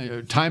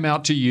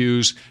timeout to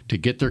use to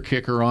get their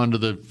kicker onto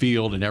the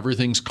field, and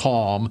everything's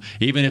calm,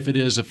 even if it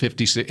is a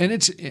 56. And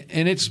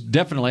it's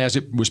definitely, as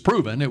it was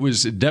proven, it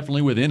was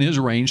definitely within his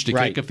range to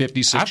kick a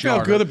 56-yarder. I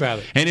felt good about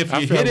it. And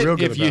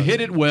if you hit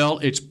it well,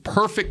 it's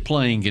perfect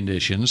playing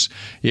conditions.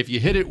 If you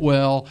hit it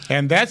well,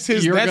 and that's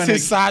his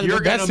side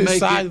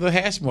of the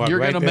hash mark. You're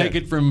going to make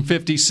it from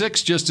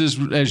 56 just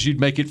as you'd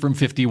make it from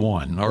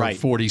 51 or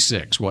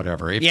 46,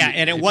 whatever.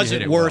 And it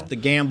wasn't worth the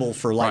gamble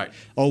for we're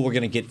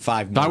going to get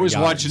 5 more I was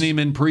yards. watching him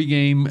in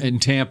pregame in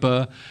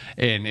Tampa,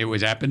 and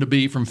it happened to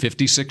be from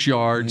 56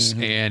 yards,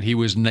 and he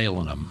was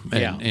nailing them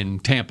in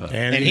Tampa.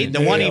 And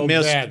the one he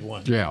missed,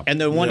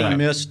 and the one he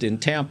missed in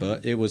Tampa,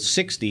 it was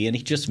 60, and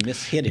he just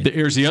mishit it.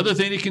 Here's the other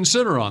thing to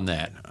consider on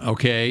that,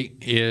 okay,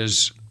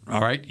 is,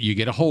 all right, you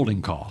get a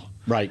holding call.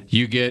 Right.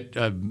 You get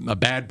a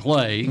bad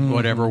play,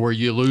 whatever, where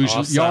you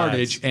lose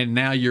yardage, and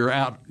now you're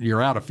out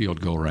of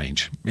field goal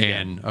range.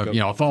 And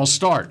a false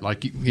start,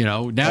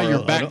 now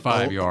you're back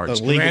 5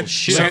 yards.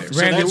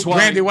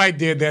 Randy White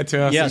did that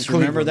to us. Yes,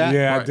 remember that?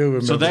 Yeah, I do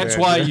remember. So that's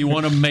why you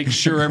want to make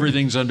sure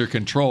everything's under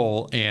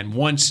control. And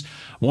once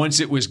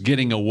it was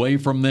getting away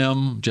from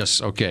them,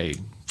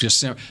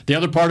 the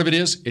other part of it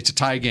is it's a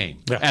tie game.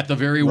 Yeah. At the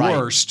very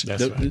worst,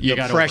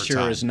 the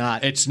pressure is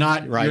not. It's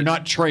not. Right. You're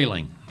not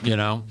trailing.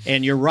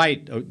 And you're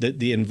right.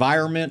 The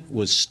environment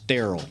was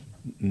sterile.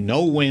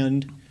 No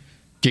wind.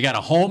 You got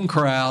a home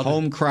crowd.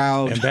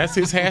 And that's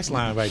his hash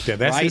line right there.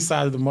 That's his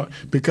side of the mark.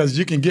 Because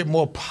you can get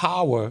more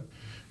power,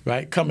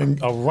 coming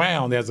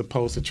around as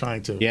opposed to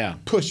trying to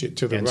push it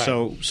to the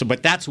right.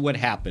 But that's what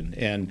happened.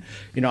 And,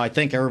 I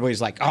think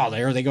everybody's like, oh,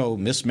 there they go,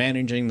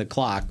 mismanaging the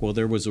clock. Well,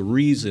 there was a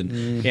reason.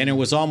 Mm-hmm. And it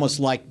was almost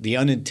like the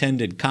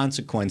unintended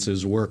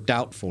consequences worked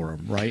out for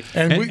them, right?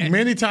 And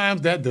many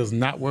times that does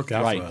not work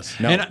out for us.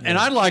 No, and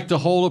I like the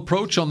whole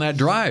approach on that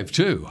drive,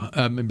 too.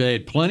 They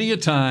had plenty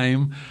of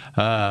time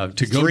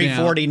to go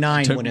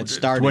 3:49 when it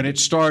started. When it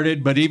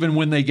started, but even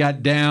when they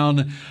got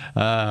down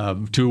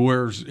to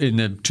where in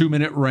the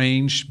 2-minute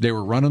range, they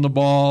were running the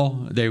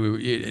ball. They were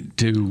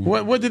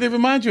What did it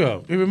remind you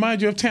of? It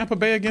reminded you of Tampa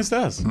Bay against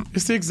us.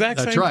 It's the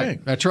exact same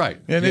thing. That's right.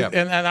 And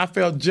I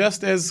felt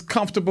just as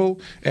comfortable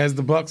as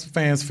the Bucs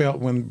fans felt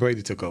when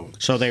Brady took over.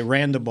 So they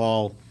ran the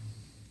ball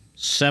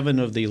 7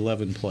 of the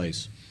 11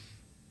 plays.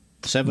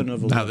 7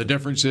 of 11. Now the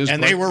difference is,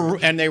 and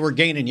they were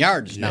gaining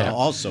yards now.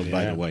 Also,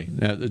 by the way,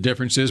 now, the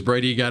difference is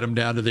Brady got him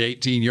down to the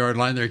 18-yard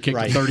line. They kicked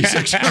a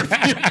 36-yard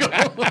field goal.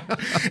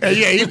 And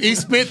he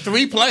spent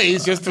 3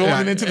 plays just throwing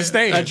it into the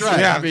stands. That's right.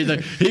 Yeah. I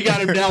mean, he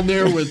got him down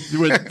there with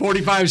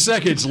 45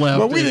 seconds left.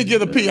 But we didn't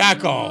get a PI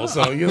call,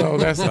 so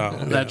that's all.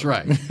 That's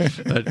right.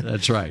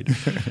 That's right.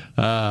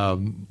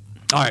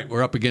 All right,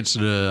 we're up against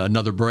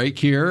another break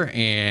here,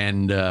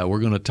 and we're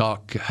going to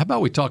talk. How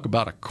about we talk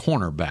about a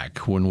cornerback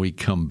when we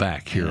come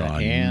back here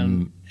on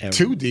and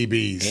 2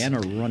 DBs and a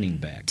running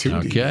back. 2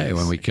 okay, DBs.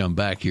 When we come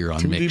back here on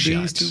 2 Mix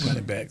DBs, Shots. 2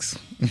 running backs.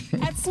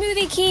 At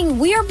Smoothie King,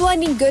 we are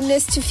blending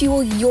goodness to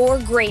fuel your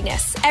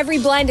greatness. Every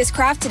blend is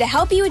crafted to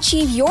help you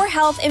achieve your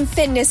health and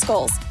fitness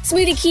goals.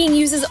 Smoothie King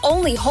uses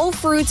only whole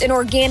fruits and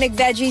organic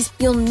veggies.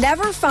 You'll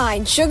never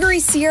find sugary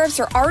syrups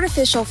or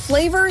artificial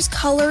flavors,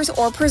 colors,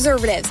 or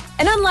preservatives.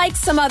 And unlike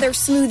some other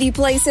smoothie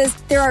places,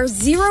 there are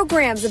 0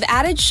 grams of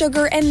added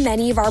sugar in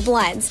many of our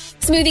blends.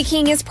 Smoothie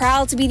King is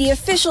proud to be the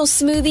official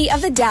smoothie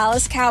of the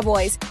Dallas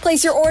Cowboys.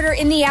 Place your order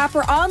in the app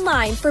or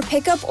online for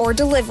pickup or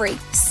delivery.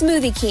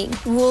 Smoothie King,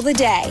 rule the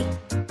day.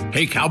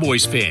 Hey,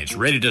 Cowboys fans,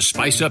 ready to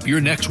spice up your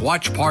next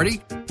watch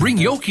party? Bring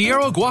Yo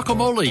Quiero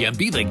guacamole and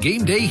be the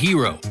game day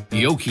hero.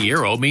 Yo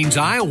Quiero means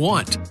I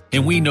want,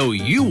 and we know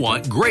you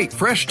want great,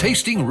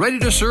 fresh-tasting,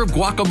 ready-to-serve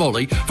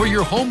guacamole for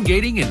your home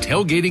gating and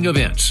tailgating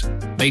events.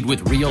 Made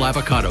with real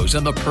avocados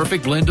and the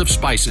perfect blend of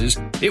spices,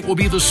 it will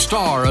be the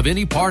star of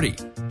any party.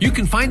 You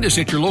can find us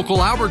at your local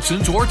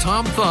Albertsons or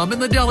Tom Thumb in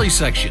the deli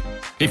section.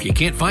 If you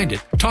can't find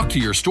it, talk to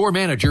your store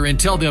manager and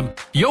tell them,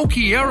 Yo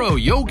Quiero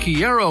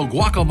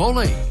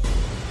guacamole.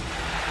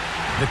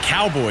 The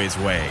Cowboys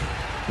way,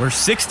 where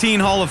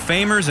 16 Hall of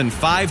Famers and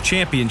 5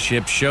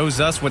 championships shows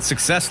us what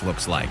success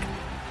looks like.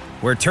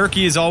 Where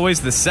turkey is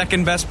always the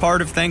second best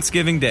part of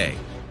Thanksgiving Day.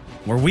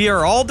 Where we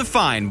are all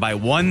defined by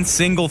one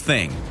single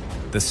thing,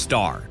 the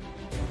star.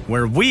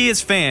 Where we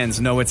as fans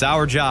know it's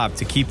our job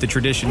to keep the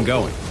tradition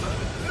going.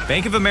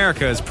 Bank of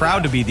America is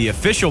proud to be the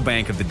official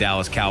bank of the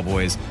Dallas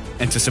Cowboys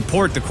and to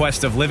support the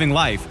quest of living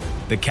life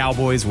the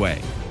Cowboys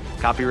way.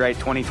 Copyright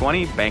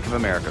 2020, Bank of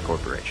America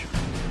Corporation.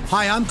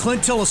 Hi, I'm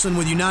Clint Tillison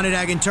with United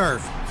Ag and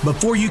Turf.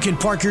 Before you can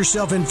park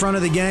yourself in front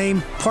of the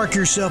game, park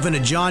yourself in a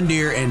John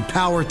Deere and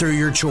power through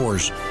your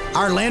chores.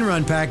 Our Land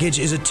Run package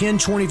is a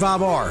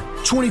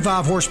 1025R,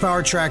 25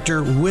 horsepower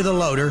tractor with a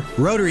loader,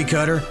 rotary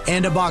cutter,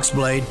 and a box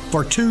blade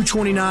for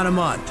 $229 a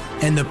month.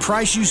 And the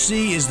price you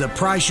see is the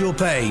price you'll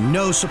pay,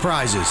 no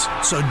surprises.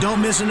 So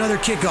don't miss another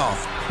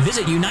kickoff.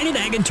 Visit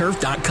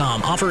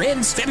UnitedAgAndTurf.com. Offer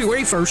ends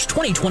February 1st,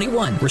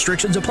 2021.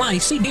 Restrictions apply.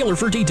 See dealer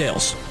for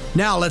details.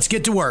 Now let's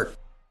get to work.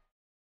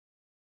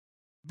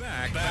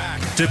 Back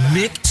to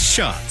Mixed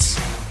Shots.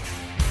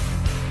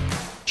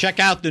 Check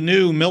out the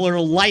new Miller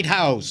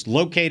Lighthouse,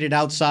 located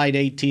outside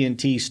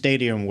AT&T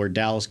Stadium, where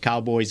Dallas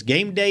Cowboys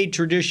game day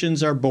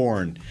traditions are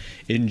born.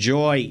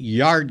 Enjoy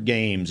yard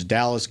games,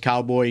 Dallas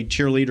Cowboy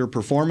cheerleader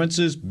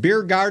performances,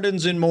 beer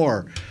gardens, and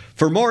more.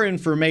 For more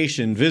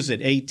information,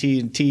 visit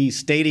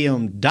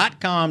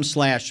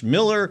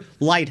AT&TStadium.com/Miller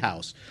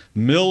Lighthouse.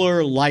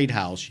 Miller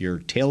Lighthouse, your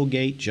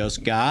tailgate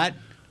just got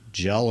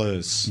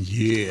jealous.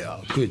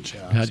 Yeah, good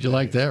job. How'd you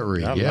like that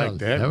read? I like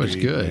that. That was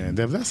read, good. Man.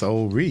 That's an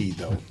old read,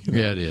 though.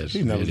 Yeah, it is.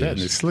 He knows that in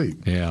his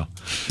sleep. Yeah.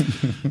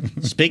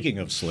 Speaking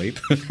of sleep,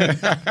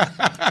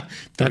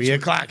 3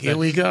 o'clock. Here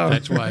we go.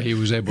 That's why he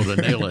was able to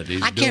nail it.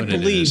 I can't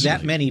believe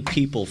that many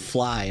people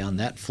fly on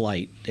that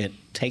flight. It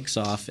takes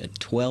off at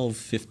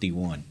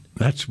 12:51.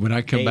 That's when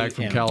I come back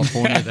from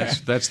California.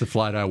 That's the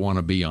flight I want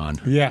to be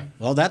on. Yeah.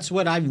 Well, that's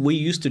what we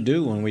used to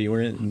do when we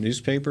were in the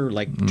newspaper.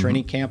 Like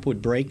training camp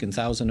would break in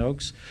Thousand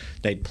Oaks.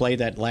 They'd play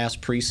that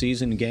last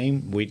preseason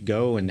game. We'd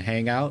go and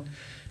hang out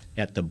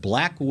at the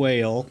Black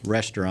Whale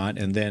restaurant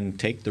and then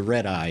take the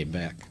Red Eye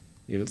back.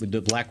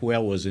 The Black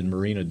Whale was in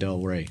Marina Del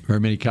Rey. Very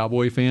many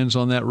Cowboy fans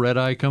on that Red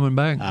Eye coming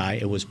back?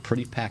 It was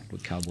pretty packed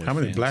with Cowboy fans. How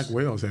many Black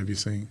Whales have you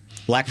seen?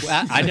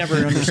 I never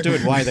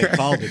understood why they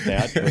called it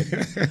that.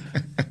 But.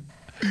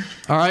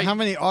 All right. How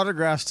many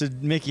autographs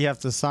did Mickey have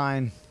to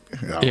sign?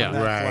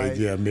 Right.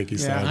 Yeah, Mickey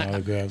signed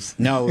autographs.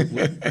 No.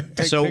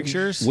 So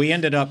pictures? We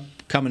ended up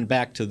coming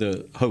back to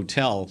the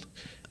hotel,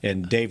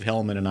 and Dave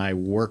Hellman and I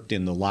worked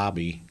in the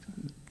lobby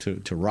to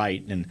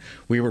write. And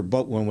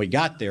when we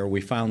got there,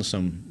 we found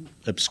some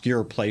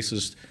obscure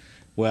places.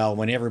 Well,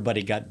 when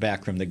everybody got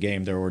back from the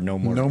game, there were no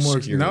more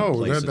obscure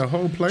places. The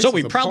whole place. So we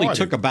is a probably party.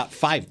 took about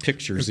 5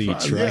 pictures each,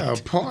 right? Yeah, a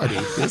party.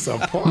 It's a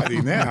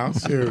party now.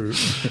 Sure.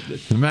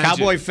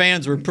 Cowboy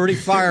fans were pretty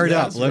fired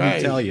up, let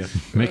me tell you.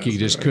 Mickey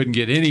just couldn't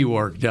get any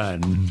work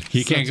done.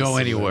 He can't go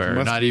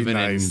anywhere, not even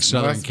in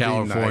Southern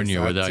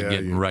California, without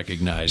getting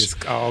recognized.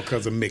 It's all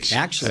because of Mickey.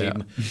 Actually,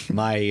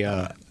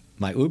 my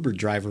Uber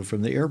driver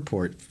from the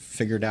airport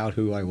figured out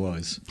who I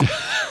was.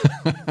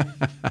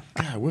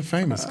 God, we're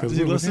famous because Does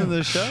he listen to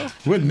the show?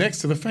 We're next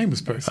to the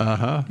famous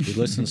person. He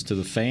listens to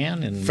the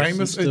Fan and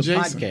Famous listens to the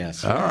adjacent.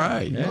 podcast. All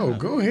right. Yeah. Oh,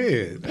 go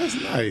ahead.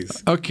 That's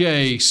nice.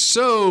 Okay,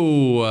 so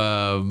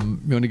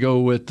you want to go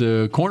with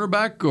the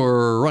cornerback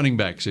or running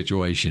back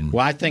situation?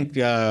 Well, I think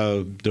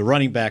the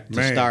running back to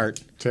Man,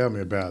 start. Tell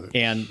me about it.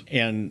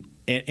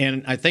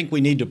 And I think we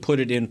need to put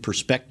it in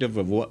perspective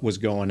of what was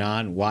going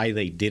on, why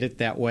they did it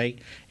that way.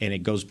 And it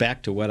goes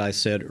back to what I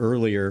said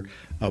earlier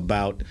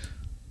about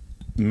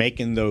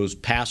making those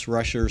pass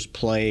rushers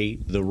play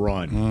the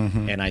run.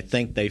 Mm-hmm. And I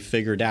think they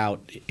figured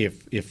out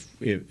if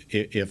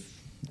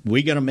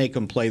we're going to make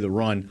them play the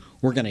run,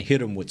 we're going to hit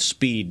them with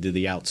speed to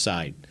the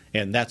outside.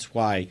 And that's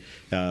why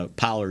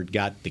Pollard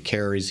got the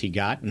carries he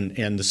got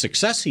and the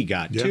success he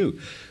got, too.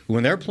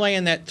 When they're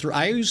playing that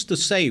I used to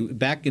say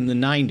back in the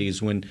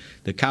 90s when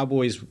the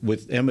Cowboys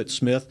with Emmitt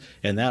Smith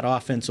and that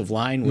offensive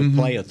line would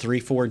play a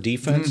 3-4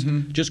 defense,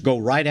 just go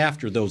right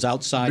after those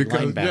outside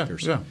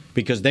linebackers.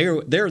 Because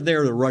they're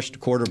there to rush the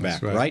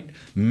quarterback, right?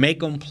 Make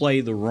them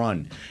play the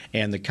run.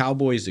 And the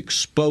Cowboys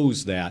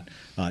expose that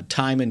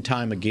time and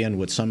time again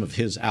with some of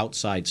his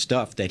outside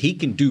stuff that he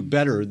can do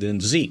better than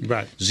Zeke.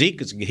 Right.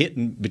 Zeke is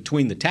hitting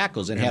between the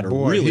tackles and had a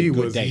boy, really he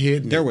good was day.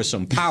 hitting There it. was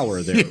some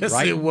power there, Yes,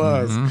 right? it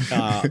was.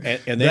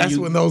 And then that's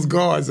when those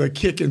guards are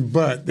kicking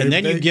butt. And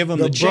then you give them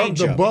the changeup.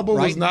 The bubble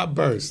was right? not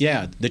burst.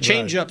 Yeah, the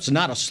changeup's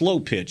not a slow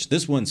pitch.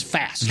 This one's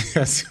fast.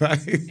 That's right.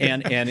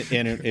 and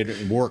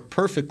it worked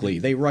perfectly.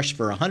 They rushed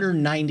for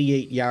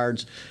 198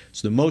 yards.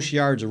 It's the most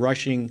yards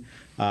rushing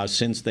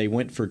since they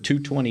went for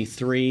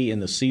 223 in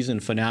the season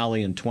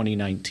finale in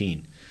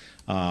 2019.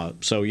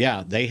 So,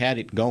 yeah, they had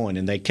it going,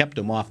 and they kept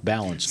them off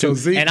balance, too.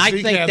 So and I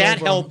Zeke think had that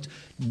over- helped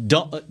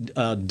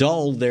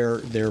dull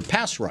their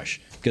pass rush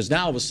because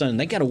now all of a sudden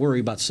they got to worry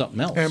about something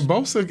else. And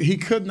Bosa, he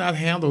could not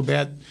handle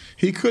that.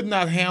 He could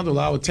not handle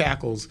our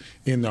tackles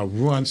in a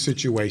run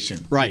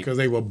situation. Right. Because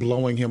they were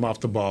blowing him off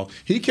the ball.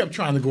 He kept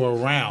trying to go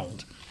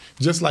around.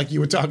 Just like you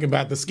were talking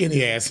about the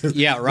skinny ass.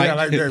 Yeah, right. Yeah,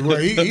 like that. Well,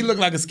 he looked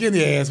like a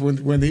skinny ass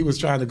when he was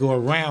trying to go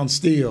around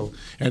Steele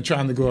and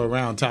trying to go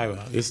around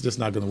Tyrod. It's just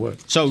not going to work.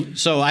 So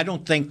I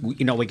don't think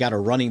we got a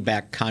running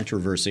back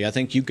controversy. I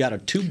think you've got a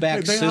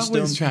two-back They system.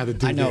 always try to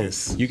do I know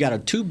this. you got a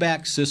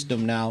two-back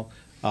system now,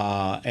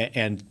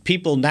 and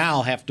people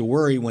now have to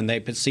worry when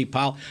they see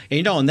Powell.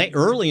 And they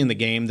early in the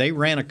game they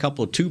ran a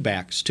couple of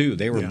two-backs too.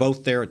 They were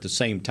both there at the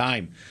same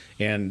time.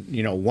 And,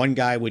 one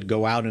guy would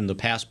go out in the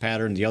pass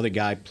pattern, the other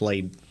guy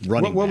played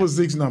running What back. was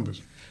Zeke's numbers?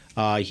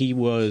 He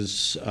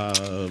was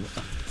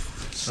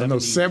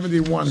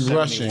 71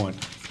 rushing.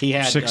 He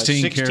had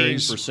 16 16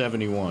 carries. for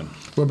 71.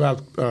 What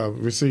about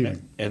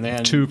receiving? And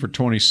then 2 for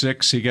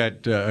 26. He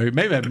got he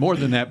maybe had more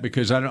than that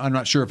because I'm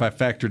not sure if I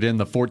factored in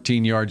the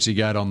 14 yards he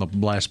got on the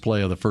last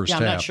play of the first yeah,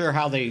 half. I'm not sure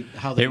how they.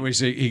 It was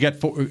he got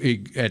at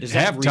Is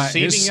that halftime.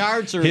 receiving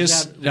yards or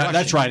is that that's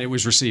rushing? right. It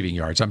was receiving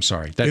yards. I'm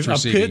sorry. That's If a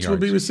receiving pitch yards.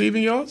 would be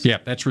receiving yards? Yeah,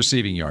 that's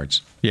receiving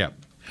yards. Yeah.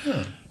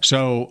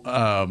 So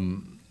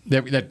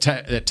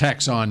that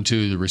tacks on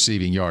to the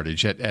receiving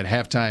yardage. At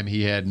halftime,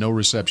 he had no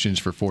receptions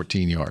for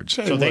 14 yards.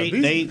 So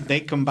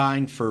they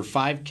combined for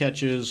 5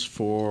 catches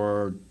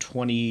for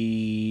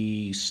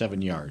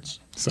 27 yards.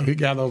 So he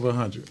got over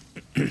 100.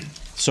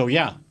 So,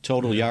 yeah,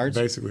 total yards.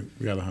 Basically,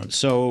 we got 100.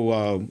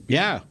 So,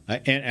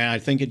 and I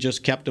think it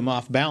just kept him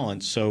off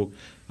balance. So,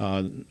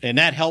 and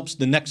that helps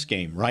the next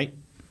game, right?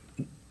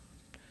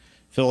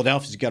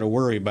 Philadelphia's got to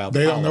worry about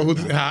They don't know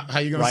Pollard how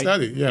you're going to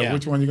study. Yeah,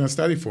 which one you're going to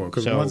study for.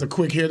 Because one's a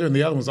quick hitter and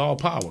the other one's all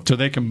power. So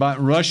they combine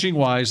rushing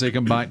wise. They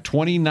combined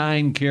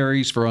 29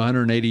 carries for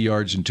 180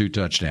 yards and 2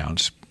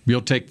 touchdowns.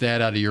 You'll take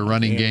that out of your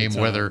running game,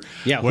 whether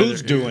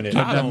who's doing it? It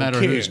doesn't matter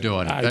who's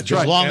doing it. That's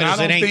right. As long as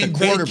it ain't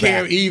the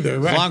quarterback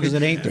either. Right? As long as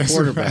it ain't the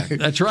quarterback.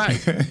 That's right.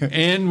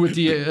 And with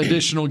the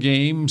additional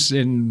games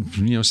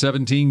in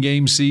 17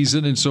 game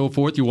season and so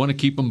forth, you want to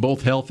keep them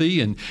both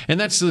healthy, and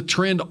that's the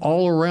trend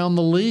all around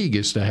the league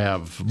is to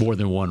have more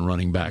than one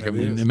running back. I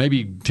mean,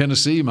 maybe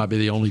Tennessee might be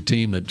the only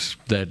team that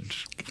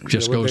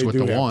just goes with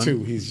the one.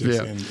 Too. He's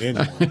just in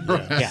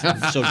one.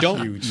 Yeah. So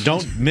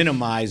don't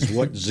minimize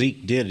what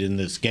Zeke did in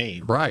this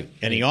game. Right.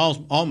 And he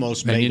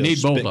almost and made you need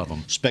both of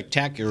them.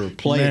 Spectacular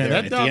play Man, there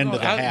at the end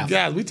of the half.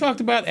 Guys, we talked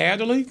about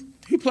Adderley.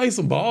 He played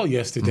some ball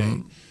yesterday.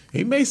 Mm-hmm.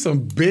 He made some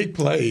big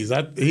plays.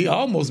 He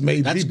almost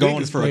made That's the going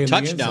biggest for play a in the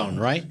end touchdown, zone.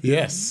 right?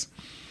 Yes.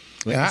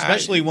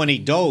 Especially when he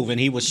dove and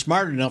he was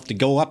smart enough to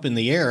go up in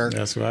the air.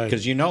 That's right.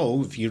 Because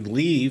if you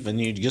leave and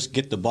you just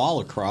get the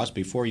ball across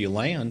before you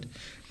land,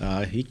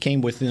 he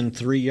came within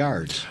 3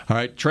 yards. All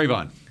right,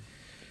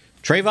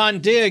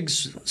 Trayvon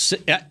Diggs,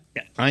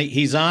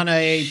 he's on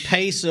a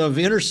pace of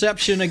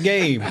interception a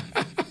game.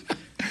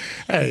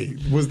 Hey,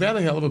 was that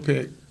a hell of a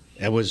pick?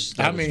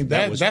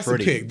 That's a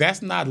pretty. pick.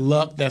 That's not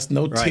luck. That's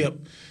no tip.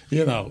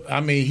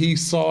 He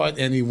saw it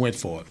and he went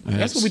for it.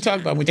 That's what we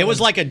talked about. It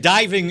was like a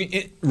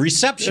diving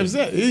reception.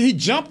 He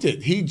jumped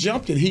it.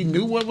 He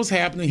knew what was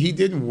happening. He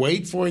didn't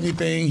wait for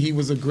anything. He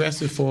was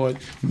aggressive for it,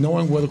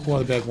 knowing where the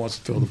quarterback wants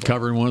to throw the ball.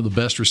 Covering one of the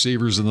best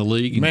receivers in the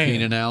league,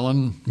 Keenan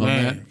Allen.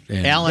 That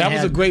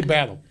was a great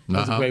battle.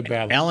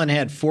 Allen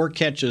had 4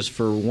 catches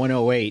for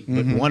 108,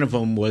 but one of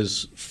them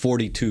was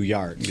 42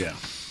 yards. Yeah.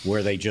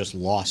 Where they just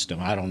lost him.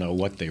 I don't know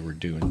what they were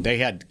doing. They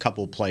had a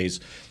couple plays,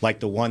 like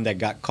the one that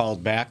got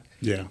called back.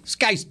 Yeah. This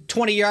guy's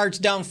 20 yards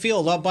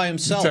downfield all by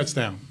himself.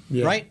 Touchdown.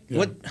 Yeah. Right? Yeah.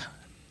 What?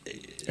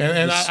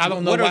 And I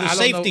don't know what are the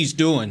safeties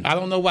doing? I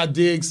don't know why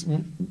Diggs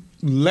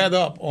let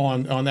up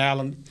on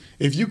Allen.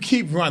 If you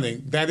keep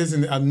running, that is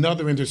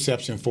another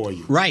interception for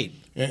you. Right.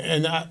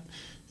 And I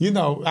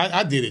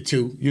did it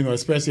too.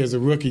 Especially as a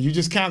rookie, you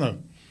just kind of.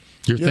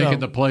 You're thinking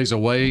the play's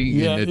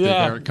away and they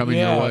aren't coming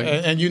your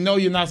way. And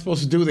you're not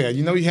supposed to do that.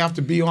 You have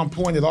to be on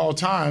point at all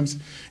times.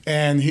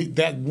 And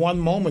that one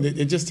moment,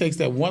 it just takes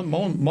that one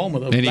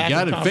moment of. And he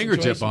got a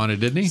fingertip on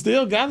it, didn't he?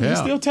 Still got it. Yeah. He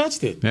still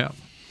touched it. Yeah.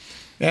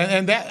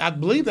 And that, I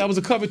believe that was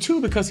a cover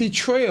too because he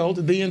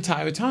trailed the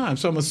entire time.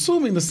 So I'm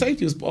assuming the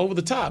safety was over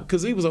the top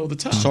because he was over the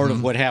top. Sort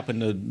of what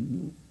happened to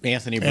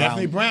Anthony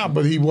Brown.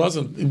 But he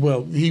wasn't.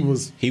 Well, he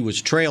was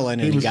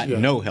trailing and he got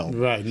no help.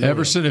 Right.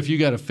 Everson, if you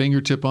got a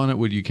fingertip on it,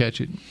 would you catch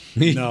it?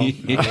 No,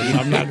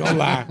 I'm not gonna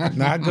lie. I'm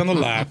not gonna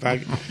lie.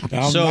 I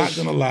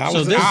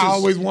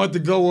always wanted to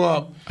go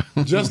up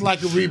just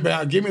like a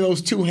rebound. Give me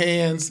those 2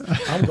 hands.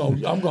 I'm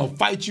gonna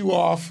fight you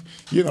off.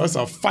 It's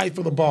a fight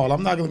for the ball.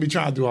 I'm not gonna be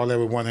trying to do all that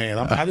with one hand.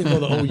 I didn't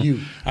go to OU.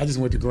 I just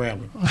went to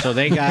Grambling. So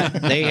they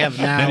have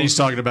now. Then he's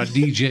talking about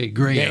DJ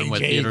Graham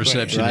with the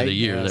interception of the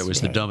year. That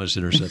was the dumbest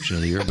interception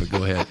of the year. But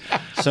go ahead.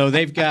 So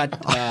they've got.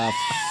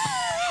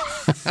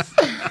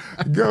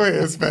 Go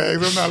ahead,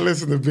 Spags. I'm not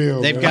listening to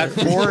Bill. They've got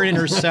 4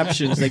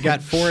 interceptions. They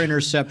got 4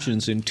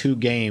 interceptions in 2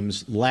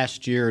 games.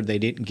 Last year, they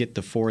didn't get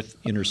the 4th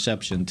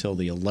interception until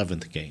the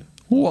 11th game.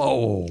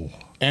 Whoa!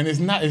 And it's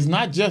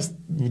not just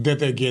that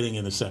they're getting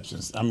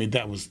interceptions. I mean,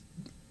 that was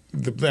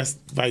the best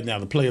right now,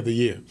 the play of the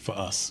year for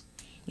us.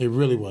 It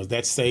really was.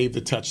 That saved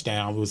the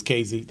touchdown. It was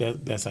Casey.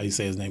 That's how you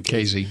say his name.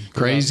 Casey.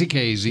 Crazy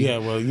Casey. Yeah.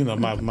 Well,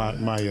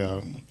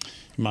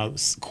 my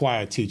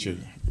choir teacher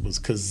was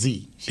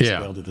Kazee. She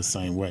spelled it the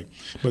same way.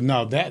 But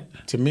no,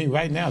 that to me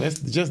right now, that's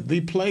just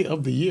the play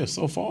of the year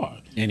so far.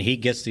 And he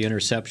gets the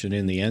interception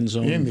in the end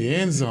zone. In the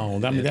end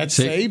zone. I mean, that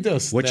saved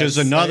us. Which is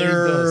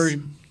another.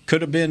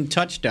 Could have been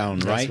touchdown,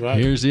 right? That's right?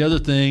 Here's the other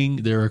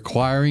thing. They're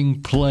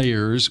acquiring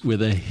players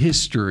with a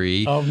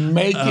history of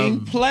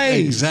making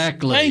plays.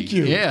 Exactly. Thank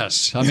you.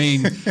 Yes. I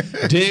mean,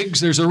 Diggs,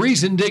 there's a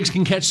reason Diggs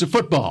can catch the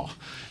football.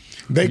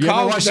 They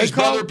call his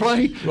brother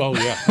play? Oh,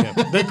 yeah.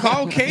 They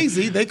call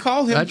Casey. They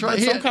call him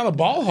some kind of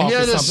ball hawk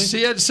or something.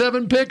 He had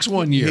 7 picks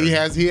one year. He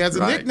has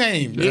a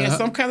nickname. He has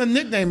some kind of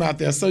nickname out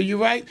there. So you're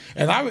right.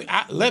 And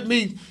I let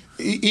me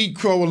eat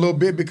crow a little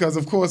bit because,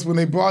 of course, when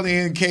they brought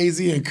in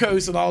Casey and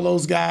Curse and all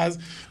those guys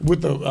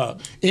with the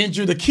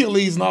injured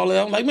Achilles and all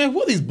that, I'm like, man,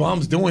 what are these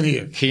bums doing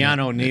here?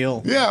 Keanu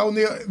O'Neal. Yeah,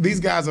 O'Neal. These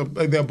guys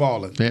they're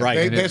balling. Yeah.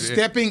 Right. They're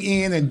stepping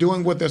in and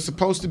doing what they're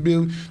supposed to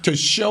do to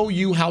show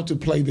you how to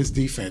play this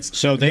defense.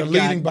 So they're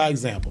leading by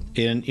example.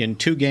 In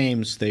 2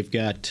 games, they've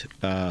got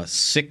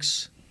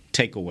 6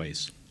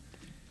 takeaways.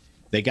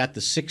 They got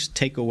the 6th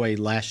takeaway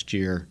last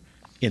year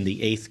in the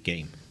 8th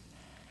game.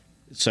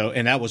 So,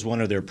 and that was one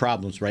of their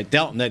problems, right?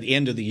 Delton, at the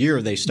end of the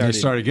year, they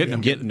started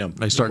getting them.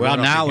 They started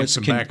now it's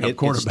starting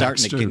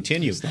to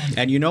continue.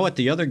 And you know what?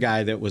 The other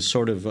guy that was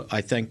sort of,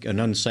 I think,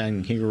 an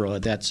unsung hero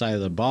at that side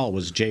of the ball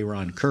was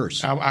Jaron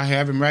Curse. I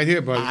have him right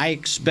here, buddy. I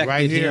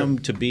expected him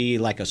to be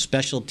like a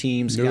special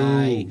teams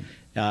guy,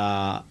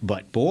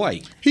 but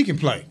boy, he can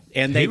play.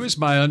 And he was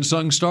my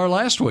unsung star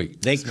last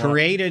week. They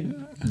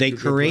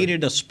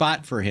created a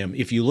spot for him.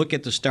 If you look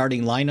at the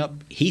starting lineup,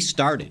 he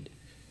started.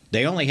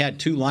 They only had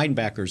 2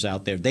 linebackers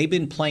out there. They've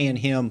been playing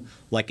him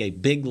like a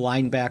big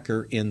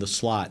linebacker in the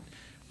slot.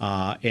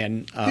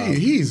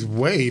 He's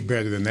way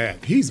better than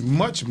that. He's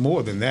much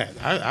more than that.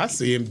 I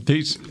see him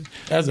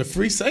as a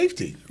free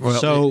safety.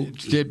 Well,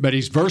 but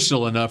he's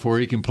versatile enough where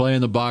he can play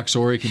in the box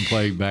or he can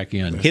play back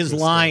in. His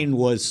line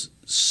was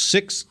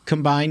 6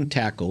 combined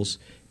tackles.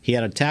 He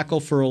had a tackle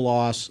for a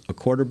loss, a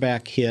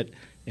quarterback hit,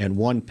 and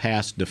 1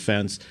 pass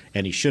defense,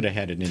 and he should have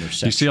had an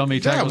interception. You see how many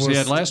tackles he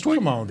had last week?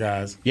 Come on,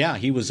 guys. Yeah,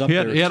 he was up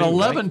there. He had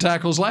 11 right?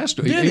 tackles last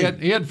week.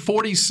 He had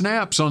 40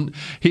 snaps on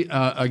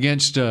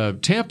against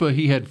Tampa.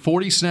 He had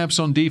 40 snaps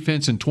on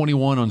defense and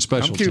 21 on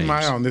special teams. I'm keeping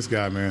my eye on this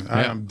guy, man.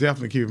 I am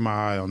definitely keeping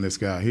my eye on this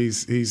guy.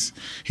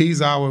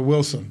 He's our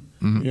Wilson.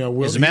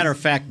 Mm-hmm. As a matter of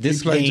fact,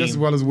 this he played game, just as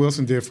well as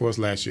Wilson did for us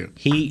last year.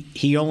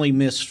 He only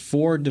missed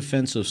 4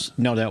 defensive.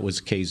 No, that was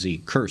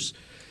KZ. Curse.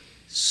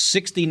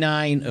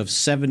 69 of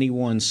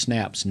 71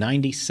 snaps,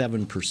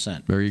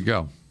 97%. There you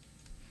go.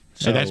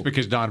 So that's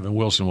because Donovan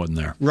Wilson wasn't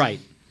there, right?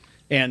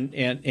 And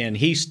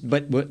he's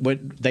but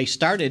they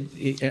started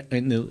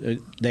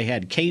they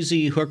had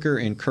KZ, Hooker,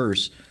 and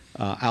Curse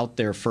out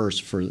there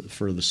first for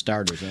the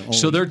starters.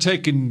 So they're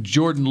taking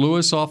Jordan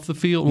Lewis off the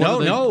field?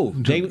 No.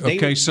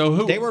 So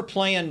who? They were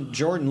playing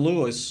Jordan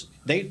Lewis.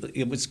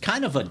 It was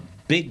kind of a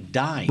big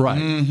dime.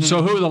 Right. Mm-hmm.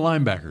 So who are the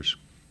linebackers?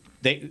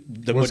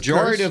 The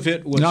majority of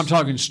it was. No, I'm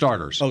talking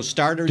starters. Oh,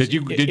 starters. Did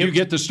you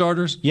get the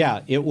starters?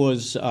 Yeah, it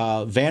was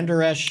Van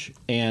Der Esch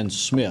and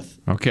Smith.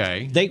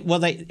 Okay. They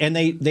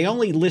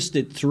only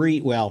listed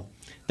three. Well,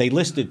 they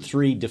listed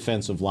three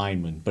defensive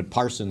linemen, but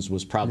Parsons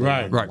was probably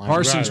right.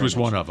 Parsons was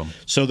one of them.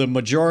 So the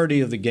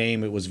majority of the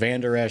game, it was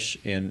Van Der Esch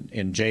and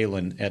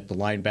Jalen at the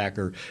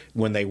linebacker.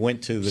 When they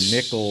went to the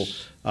nickel,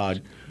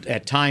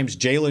 at times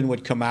Jalen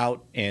would come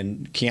out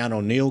and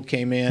Keanu Neal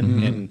came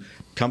in, and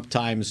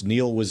sometimes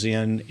Neal was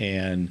in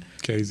and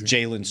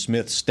Jalen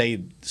Smith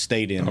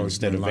stayed in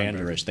instead of Van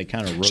Der Esch. They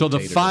kind of rotated. So the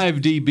 5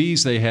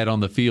 DBs they had on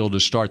the field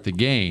to start the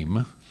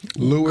game: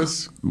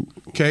 Lewis,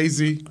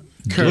 Casey.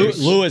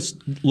 Lewis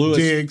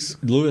Diggs.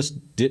 Lewis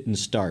didn't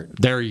start.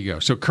 There you go.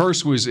 So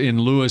Curse was in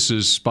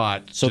Lewis's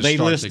spot to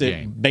start the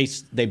game.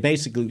 They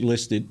basically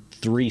listed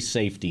 3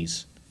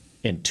 safeties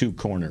and 2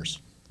 corners.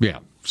 Yeah.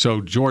 So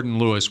Jordan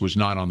Lewis was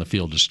not on the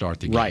field to start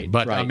the game. Right.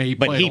 But right. I mean,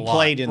 he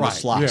played in the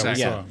slot.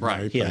 Yeah.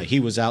 Right. Yeah. He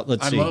was out.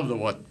 Let's see. I love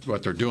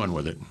what they're doing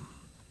with it.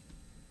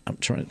 I'm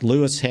trying.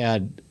 Lewis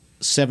had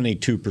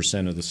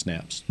 72% of the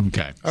snaps.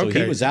 Okay. So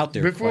he was out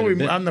there. Before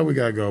I know we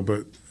gotta go,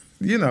 but.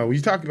 You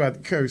talked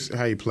about Curse,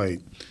 how he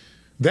played.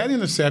 That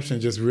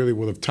interception just really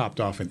would have topped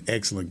off an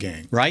excellent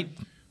game. Right?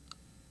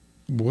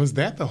 Was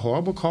that the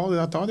horrible call that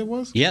I thought it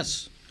was?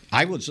 Yes.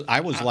 I was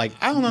like,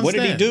 I don't understand. What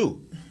did he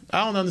do?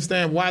 I don't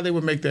understand why they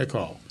would make that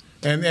call.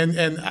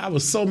 And I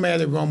was so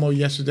mad at Romo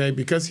yesterday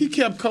because he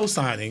kept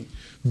co-signing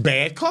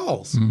bad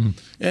calls. Mm-hmm.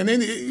 And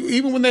then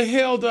even when they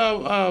held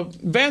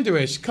Van Der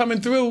Esch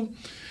coming through,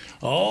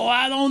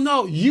 I don't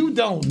know. You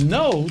don't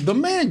know. The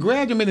man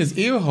grabbed him in his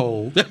ear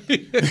hole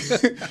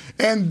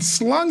and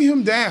slung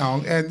him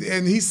down,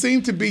 and he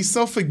seemed to be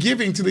so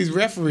forgiving to these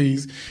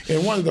referees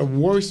in one of the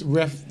worst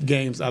ref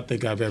games I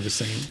think I've ever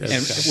seen.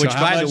 Which,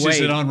 by the way, is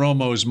it on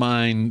Romo's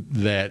mind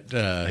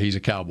that he's a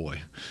Cowboy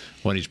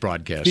when he's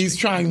broadcasting? He's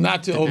trying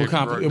not to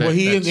overcompensate. Well,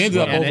 he ended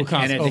up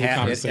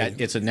overcompensating.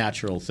 It's a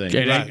natural thing.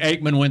 And right.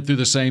 Aikman went through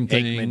the same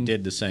thing. Aikman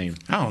did the same.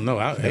 I don't know.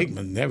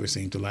 Aikman never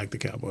seemed to like the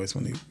Cowboys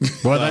when he.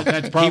 Well,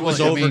 that's probably he was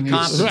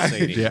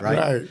overcompensating,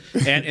 right?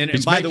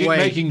 And by the way,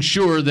 making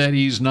sure that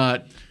he's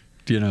not.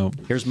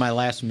 Here's my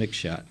last mix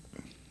shot.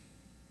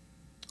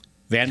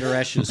 Van Der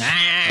Esch's. I'm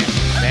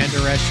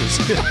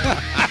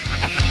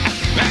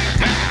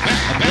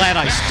glad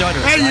I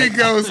stuttered. There you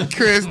go,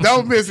 Chris.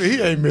 Don't miss it.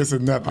 He ain't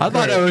missing nothing. I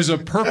thought it was a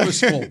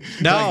purposeful.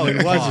 No,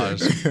 it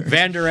wasn't.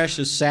 Van Der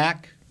Esch's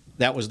sack.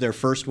 That was their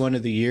first one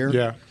of the year.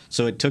 Yeah.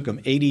 So it took them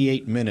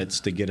 88 minutes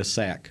to get a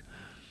sack,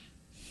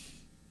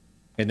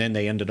 and then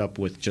they ended up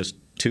with just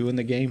 2 in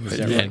the game. Is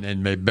that right?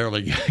 And they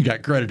barely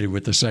got credited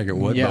with the second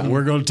one, but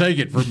we're going to take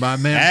it from my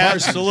man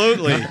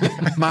Absolutely.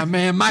 My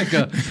man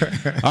Micah.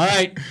 All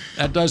right,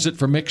 that does it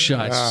for Mix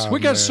Shots.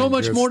 We got so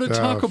much more to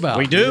talk about.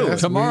 We do.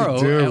 Yes, tomorrow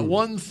we do. at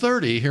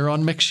 1:30 here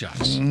on Mix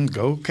Shots.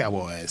 Go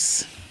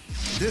Cowboys.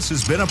 This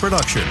has been a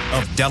production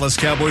of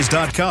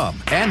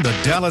DallasCowboys.com and the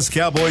Dallas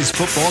Cowboys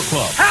Football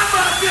Club. How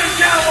about this,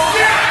 Cowboys?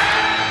 Yeah!